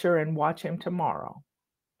and be sure and watch him tomorrow.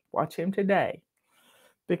 Watch him today.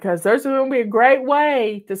 Because there's going to be a great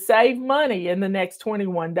way to save money in the next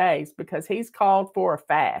 21 days because he's called for a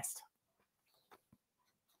fast.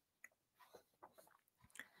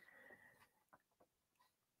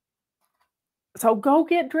 So go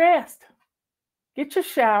get dressed. Get your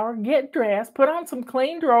shower, get dressed, put on some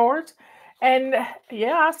clean drawers. And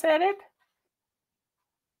yeah, I said it.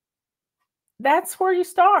 That's where you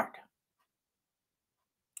start.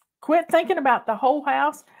 Quit thinking about the whole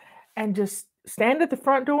house and just stand at the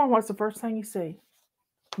front door. And what's the first thing you see?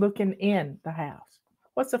 Looking in the house.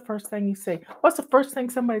 What's the first thing you see? What's the first thing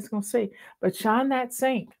somebody's going to see? But shine that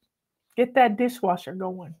sink. Get that dishwasher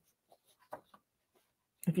going.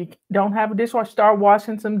 If you don't have a dishwasher, start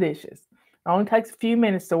washing some dishes. It only takes a few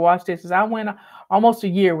minutes to wash dishes. I went almost a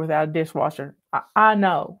year without a dishwasher. I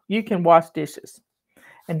know you can wash dishes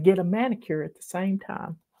and get a manicure at the same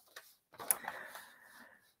time.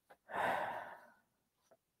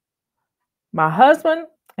 My husband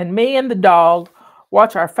and me and the dog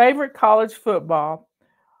watch our favorite college football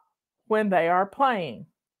when they are playing.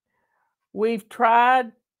 We're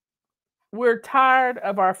tired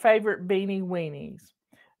of our favorite beanie weenies.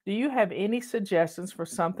 Do you have any suggestions for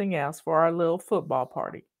something else for our little football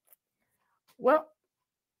party? Well,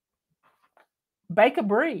 bake a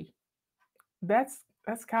brie. That's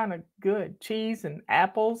kind of good. Cheese and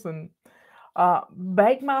apples and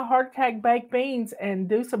bake my heart attack baked beans and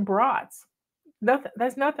do some brats.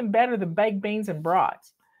 There's nothing better than baked beans and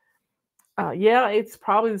brats. Yeah, it's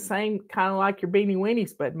probably the same kind of like your beanie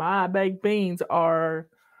weenies, but my baked beans are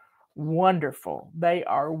wonderful. They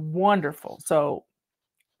are wonderful. So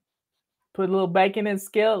put a little bacon in a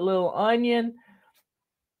skillet, a little onion,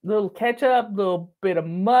 little ketchup, a little bit of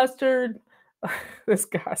mustard. This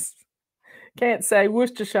guy can't say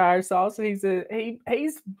Worcestershire sauce.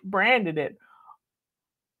 He's branded it.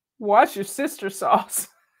 Watch your sister sauce.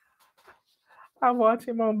 I watch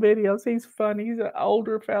him on videos. He's funny. He's an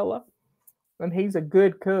older fella, and he's a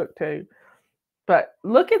good cook too. But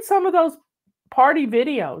look at some of those party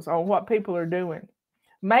videos on what people are doing.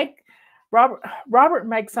 Robert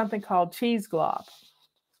makes something called cheese glob.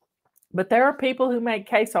 But there are people who make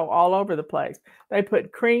queso all over the place. They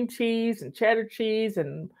put cream cheese and cheddar cheese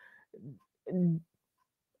and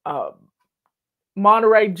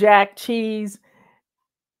Monterey Jack cheese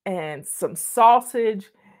and some sausage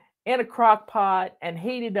in a crock pot and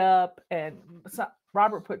heat it up. And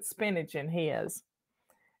Robert put spinach in his.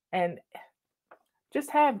 And just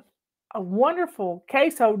have a wonderful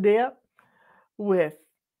queso dip with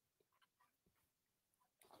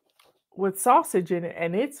sausage in it,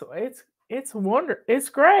 and it's it's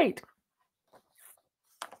great.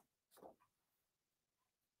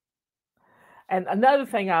 And another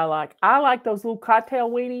thing I like those little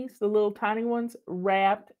cocktail weenies, the little tiny ones,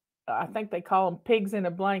 wrapped. I think they call them pigs in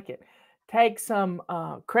a blanket. Take some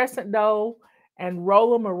crescent dough and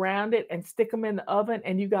roll them around it and stick them in the oven,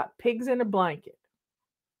 and you got pigs in a blanket.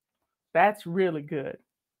 That's really good.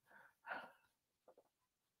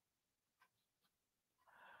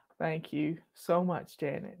 Thank you so much,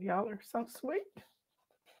 Janet. Y'all are so sweet.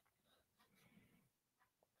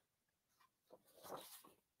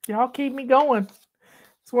 Y'all keep me going.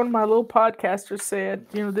 It's one of my little podcasters said,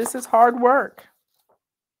 this is hard work.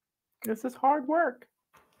 This is hard work.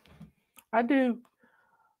 I do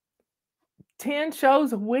 10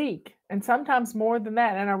 shows a week and sometimes more than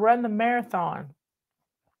that. And I run the marathon.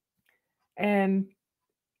 And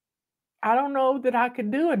I don't know that I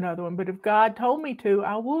could do another one, but if God told me to,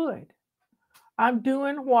 I would. I'm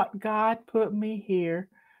doing what God put me here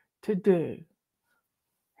to do.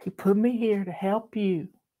 He put me here to help you.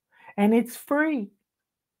 And it's free.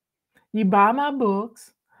 You buy my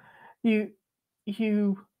books. You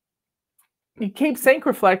keep Sync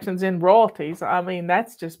Reflections in royalties. I mean,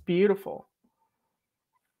 that's just beautiful.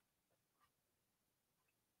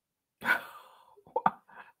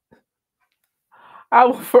 I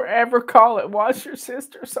will forever call it Wash Your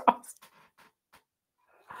Sister Sauce.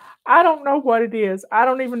 I don't know what it is. I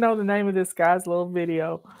don't even know the name of this guy's little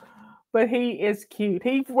video, but he is cute.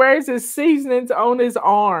 He wears his seasonings on his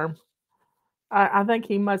arm. I think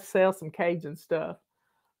he must sell some Cajun stuff.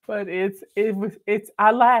 But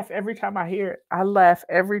I laugh every time I hear it. I laugh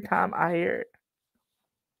every time I hear it.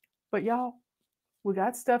 But y'all, we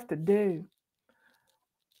got stuff to do.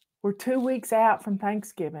 We're 2 weeks out from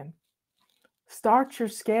Thanksgiving. Start your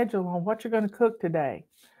schedule on what you're going to cook today.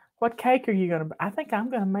 What cake are you going to? I think I'm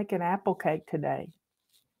going to make an apple cake today.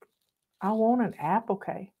 I want an apple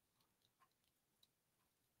cake.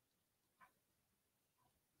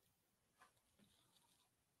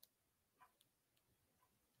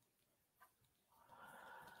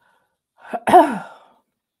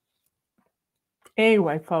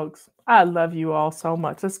 Anyway, folks, I love you all so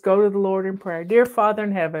much. Let's go to the Lord in prayer. Dear Father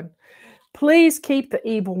in heaven, please keep the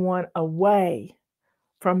evil one away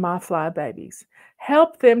from my fly babies.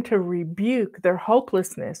 Help them to rebuke their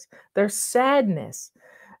hopelessness, their sadness,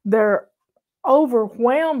 their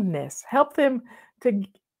overwhelmedness. Help them to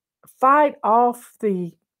fight off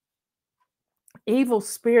the evil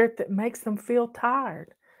spirit that makes them feel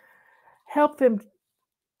tired. Help them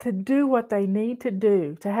to do what they need to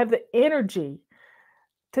do, to have the energy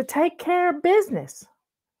to take care of business.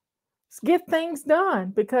 Get things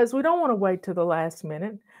done because we don't want to wait to the last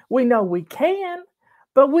minute. We know we can,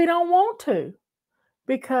 but we don't want to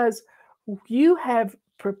because you have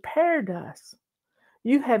prepared us.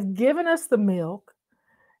 You have given us the milk,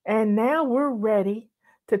 and now we're ready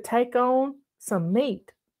to take on some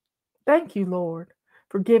meat. Thank you, Lord,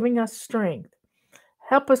 for giving us strength.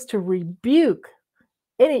 Help us to rebuke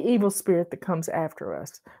any evil spirit that comes after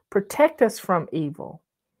us. Protect us from evil.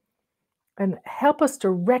 And help us to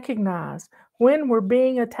recognize when we're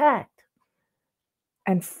being attacked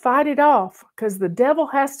and fight it off, because the devil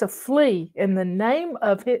has to flee in the name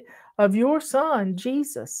of your son,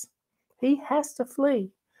 Jesus. He has to flee.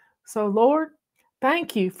 So, Lord,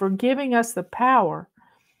 thank you for giving us the power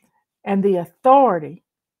and the authority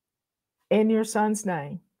in your son's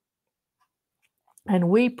name. And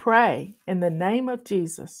we pray in the name of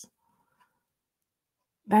Jesus.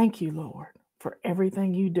 Thank you, Lord, for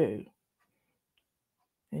everything you do.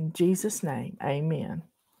 In Jesus' name, amen.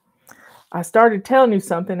 I started telling you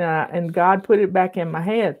something and God put it back in my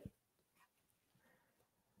head.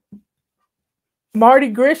 Marty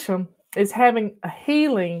Grisham is having a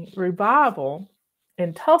healing revival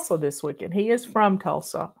in Tulsa this weekend. He is from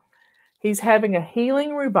Tulsa. He's having a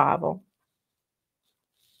healing revival.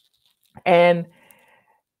 And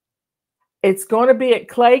it's going to be at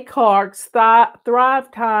Clay Clark's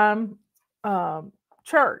Thrive Time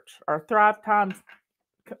Church, or Thrive Time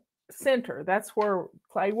Center. That's where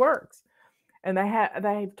Clay works. And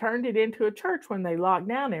they've turned it into a church when they locked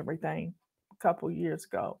down everything a couple years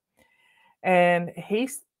ago. And he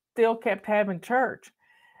still kept having church.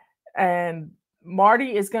 And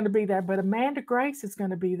Marty is going to be there, but Amanda Grace is going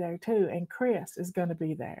to be there too. And Chris is going to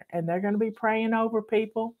be there. And they're going to be praying over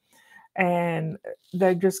people. And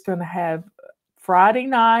they're just going to have Friday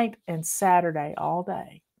night and Saturday all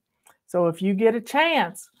day. So if you get a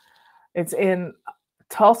chance, it's in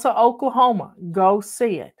Tulsa, Oklahoma. Go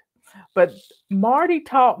see it. But Marty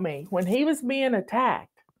taught me when he was being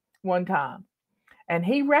attacked one time, and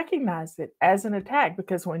he recognized it as an attack,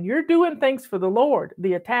 because when you're doing things for the Lord,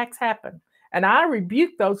 the attacks happen. And I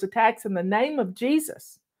rebuke those attacks in the name of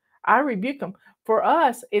Jesus. I rebuke them. For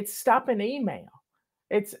us, it's stopping email.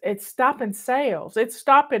 It's stopping sales. It's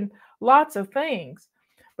stopping lots of things.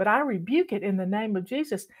 But I rebuke it in the name of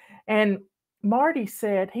Jesus. And Marty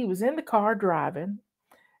said he was in the car driving,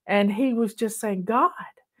 and he was just saying, God,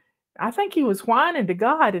 I think he was whining to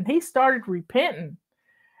God, and he started repenting.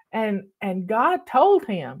 And God told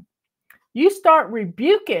him, you start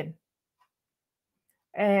rebuking.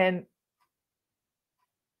 And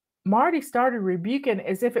Marty started rebuking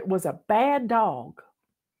as if it was a bad dog.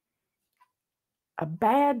 A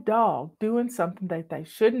bad dog doing something that they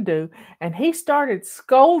shouldn't do. And he started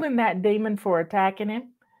scolding that demon for attacking him.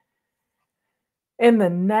 In the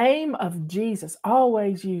name of Jesus.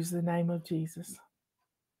 Always use the name of Jesus.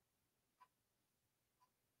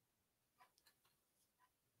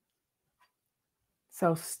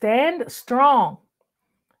 So stand strong.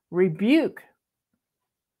 Rebuke.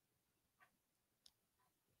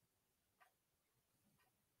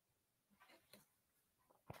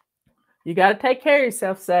 You got to take care of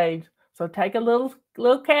yourself, Sage. So take a little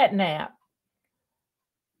cat nap.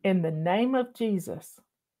 In the name of Jesus,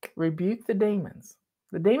 rebuke the demons.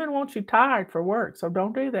 The demon wants you tired for work, so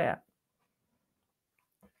don't do that.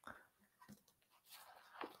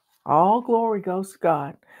 All glory goes to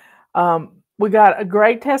God. We got a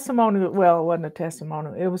great testimony. Well, it wasn't a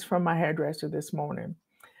testimony. It was from my hairdresser this morning.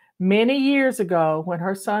 Many years ago, when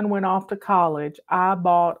her son went off to college, I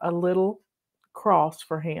bought a little cross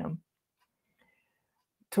for him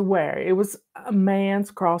to wear. It was a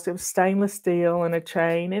man's cross. It was stainless steel and a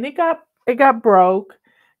chain, and it got broke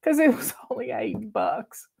because it was only $8.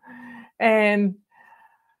 And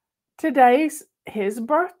today's his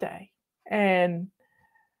birthday. And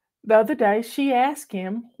the other day she asked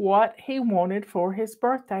him what he wanted for his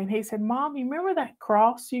birthday, and he said, Mom, you remember that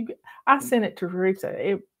cross I sent it to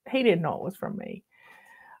Teresa. He didn't know it was from me.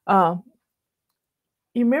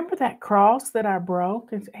 You remember that cross that I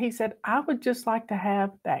broke? And he said, I would just like to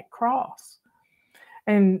have that cross.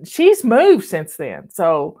 And she's moved since then.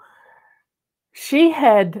 So She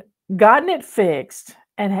had gotten it fixed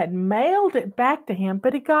and had mailed it back to him,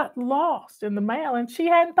 but it got lost in the mail and she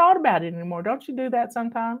hadn't thought about it anymore. Don't you do that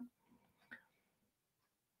sometime?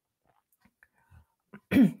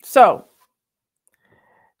 So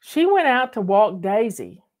she went out to walk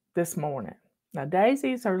Daisy this morning. Now,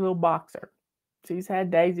 Daisy's her little boxer. She's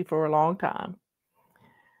had Daisy for a long time.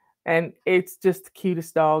 And it's just the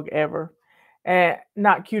cutest dog ever. And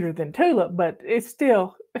not cuter than Tulip, but it's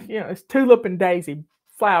still, it's Tulip and Daisy,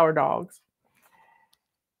 flower dogs.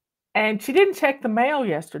 And she didn't check the mail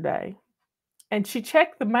yesterday. And she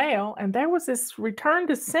checked the mail, and there was this return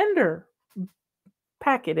to sender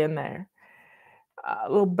packet in there, a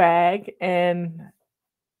little bag. And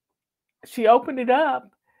she opened it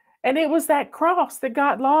up, and it was that cross that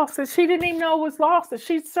got lost that she didn't even know was lost, that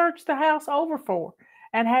she'd searched the house over for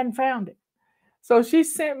and hadn't found it. So she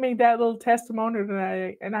sent me that little testimonial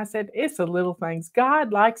today, and I said, it's the little things.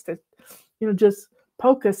 God likes to, just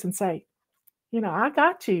poke us and say, I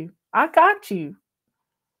got you. I got you.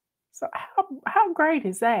 So how great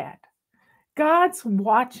is that? God's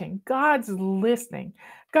watching. God's listening.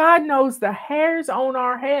 God knows the hairs on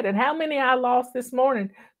our head and how many I lost this morning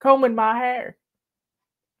combing my hair.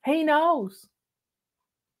 He knows.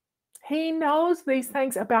 He knows these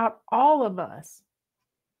things about all of us.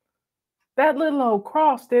 That little old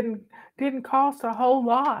cross didn't cost a whole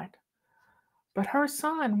lot, but her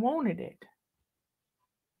son wanted it.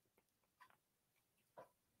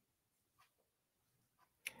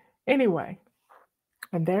 Anyway,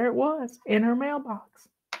 and there it was in her mailbox.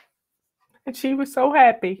 And she was so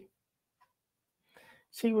happy.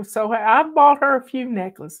 She was so happy. I bought her a few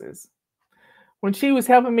necklaces. When she was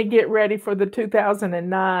helping me get ready for the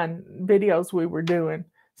 2009 videos we were doing,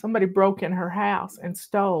 somebody broke in her house and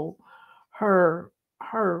stole her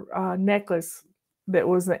necklace that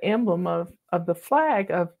was the emblem of the flag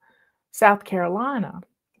of South Carolina,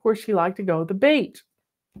 where she liked to go to the beach.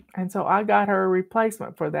 And so I got her a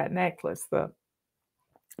replacement for that necklace, the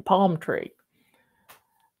palm tree.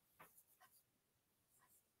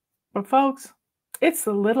 But folks, it's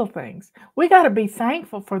the little things. We got to be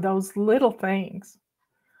thankful for those little things,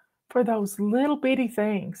 for those little bitty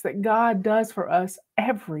things that God does for us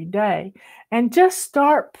every day. And just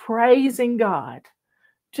start praising God.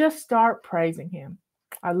 Just start praising Him.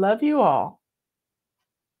 I love you all.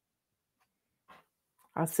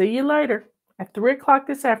 I'll see you later at 3 o'clock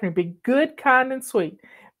this afternoon. Be good, kind, and sweet.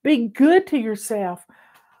 Be good to yourself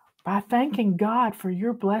by thanking God for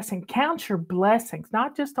your blessing. Count your blessings,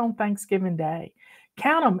 not just on Thanksgiving Day.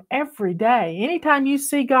 Count them every day. Anytime you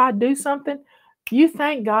see God do something, you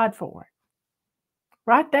thank God for it.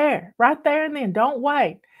 Right there and then. Don't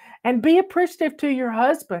wait. And be appreciative to your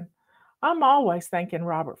husband. I'm always thanking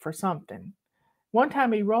Robert for something. One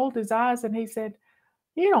time he rolled his eyes and he said,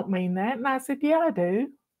 "You don't mean that." And I said, "Yeah, I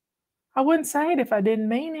do. I wouldn't say it if I didn't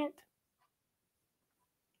mean it."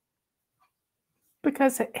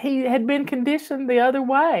 Because he had been conditioned the other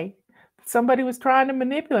way. Somebody was trying to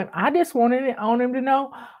manipulate him. I just wanted him to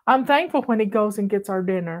know I'm thankful when he goes and gets our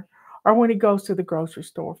dinner or when he goes to the grocery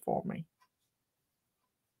store for me.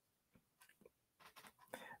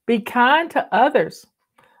 Be kind to others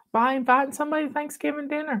by inviting somebody to Thanksgiving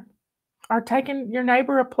dinner or taking your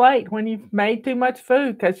neighbor a plate when you've made too much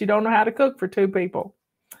food because you don't know how to cook for 2 people.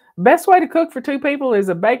 Best way to cook for 2 people is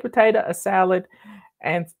a baked potato, a salad,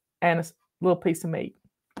 and a little piece of meat.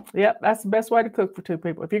 Yep, that's the best way to cook for 2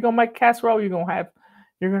 people. If you're gonna make casserole, you're gonna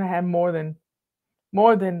have more than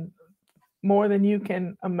you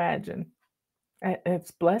can imagine.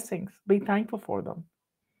 It's blessings. Be thankful for them.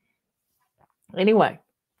 Anyway,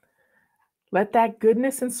 let that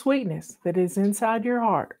goodness and sweetness that is inside your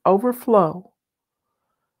heart overflow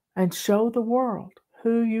and show the world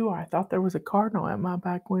who you are. I thought there was a cardinal at my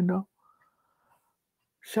back window.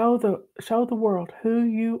 Show the world who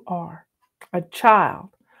you are, a child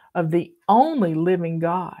of the only living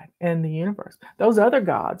God in the universe. Those other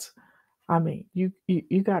gods, I mean, you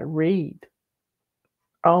got to read.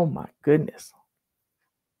 Oh my goodness.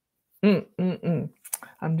 I'm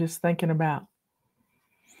just thinking about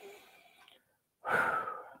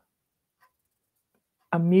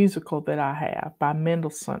a musical that I have by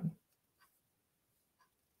Mendelssohn.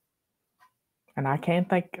 And I can't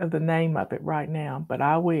think of the name of it right now, but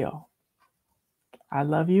I will. I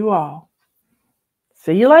love you all.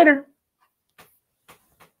 See you later.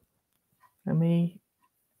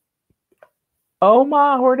 Oh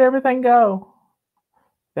my, where'd everything go?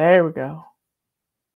 There we go.